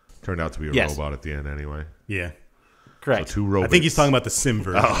 Yeah. Turned out to be a Yes. robot at the end anyway. Yeah. Correct. So 2 robots. I think he's talking about the sim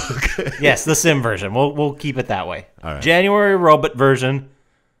version. Oh, okay. Yes, the sim version. We'll keep it that way. All right. January robot version,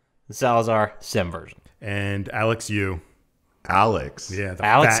 Salazar sim version. And Alex Yu. Alex. Yeah, the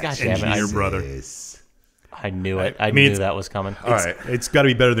Alex, fat goddamn it, engineer I- brother. Yes. I knew it. I mean, knew it's- that was coming. All right. It's got to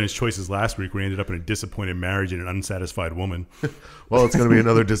be better than his choices last week, where he ended up in a disappointed marriage and an unsatisfied woman. Well, it's going to be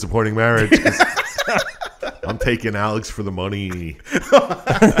another disappointing marriage. 'Cause I'm taking Alex for the money.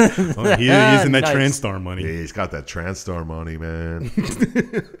 Oh, he's in that Nice. TransStar money. Yeah, he's got that TransStar money, man.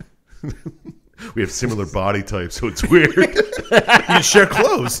 We have similar body types, so it's weird. You can share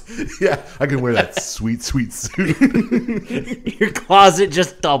clothes. Yeah, I can wear that sweet, sweet suit. Your closet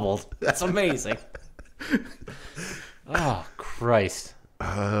just doubled. That's amazing. Oh, Christ.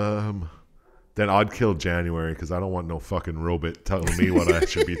 Then I'd kill January because I don't want no fucking robot telling me what I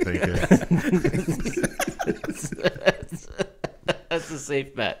should be thinking. That's a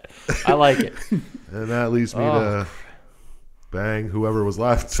safe bet. I like it. And that leads me to bang whoever was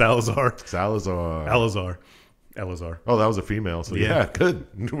left. Salazar. Salazar. Elazar. Oh, that was a female. So Yeah. yeah good.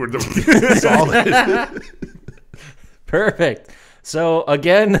 We're solid. Perfect. So,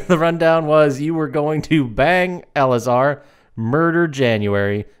 again, the rundown was you were going to bang Elazar, murder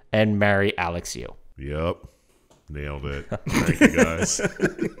January, and marry Alexiou. Yep. Nailed it. Thank you, guys.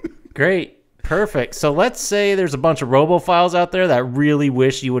 Great. Perfect. So let's say there's a bunch of robo-files out there that really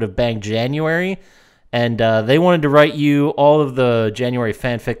wish you would have banged January, and they wanted to write you all of the January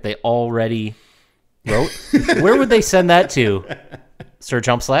fanfic they already wrote. Where would they send that to, Sir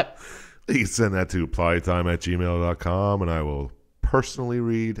Chump Slap? You can send that to plottytime@gmail.com, and I will personally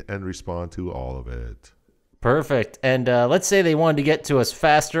read and respond to all of it. Perfect. And let's say they wanted to get to us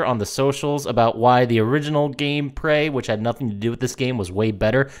faster on the socials about why the original game Prey, which had nothing to do with this game, was way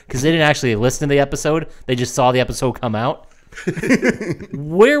better, because they didn't actually listen to the episode. They just saw the episode come out.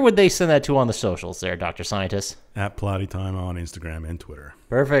 Where would they send that to on the socials there, Dr. Syintist? At Plotty Time on Instagram and Twitter.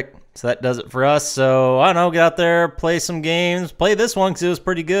 Perfect. So that does it for us. So, I don't know, get out there, play some games. Play this one because it was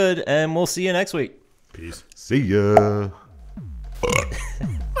pretty good, and we'll see you next week. Peace. See ya.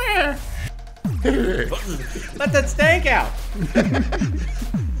 Let that stank out.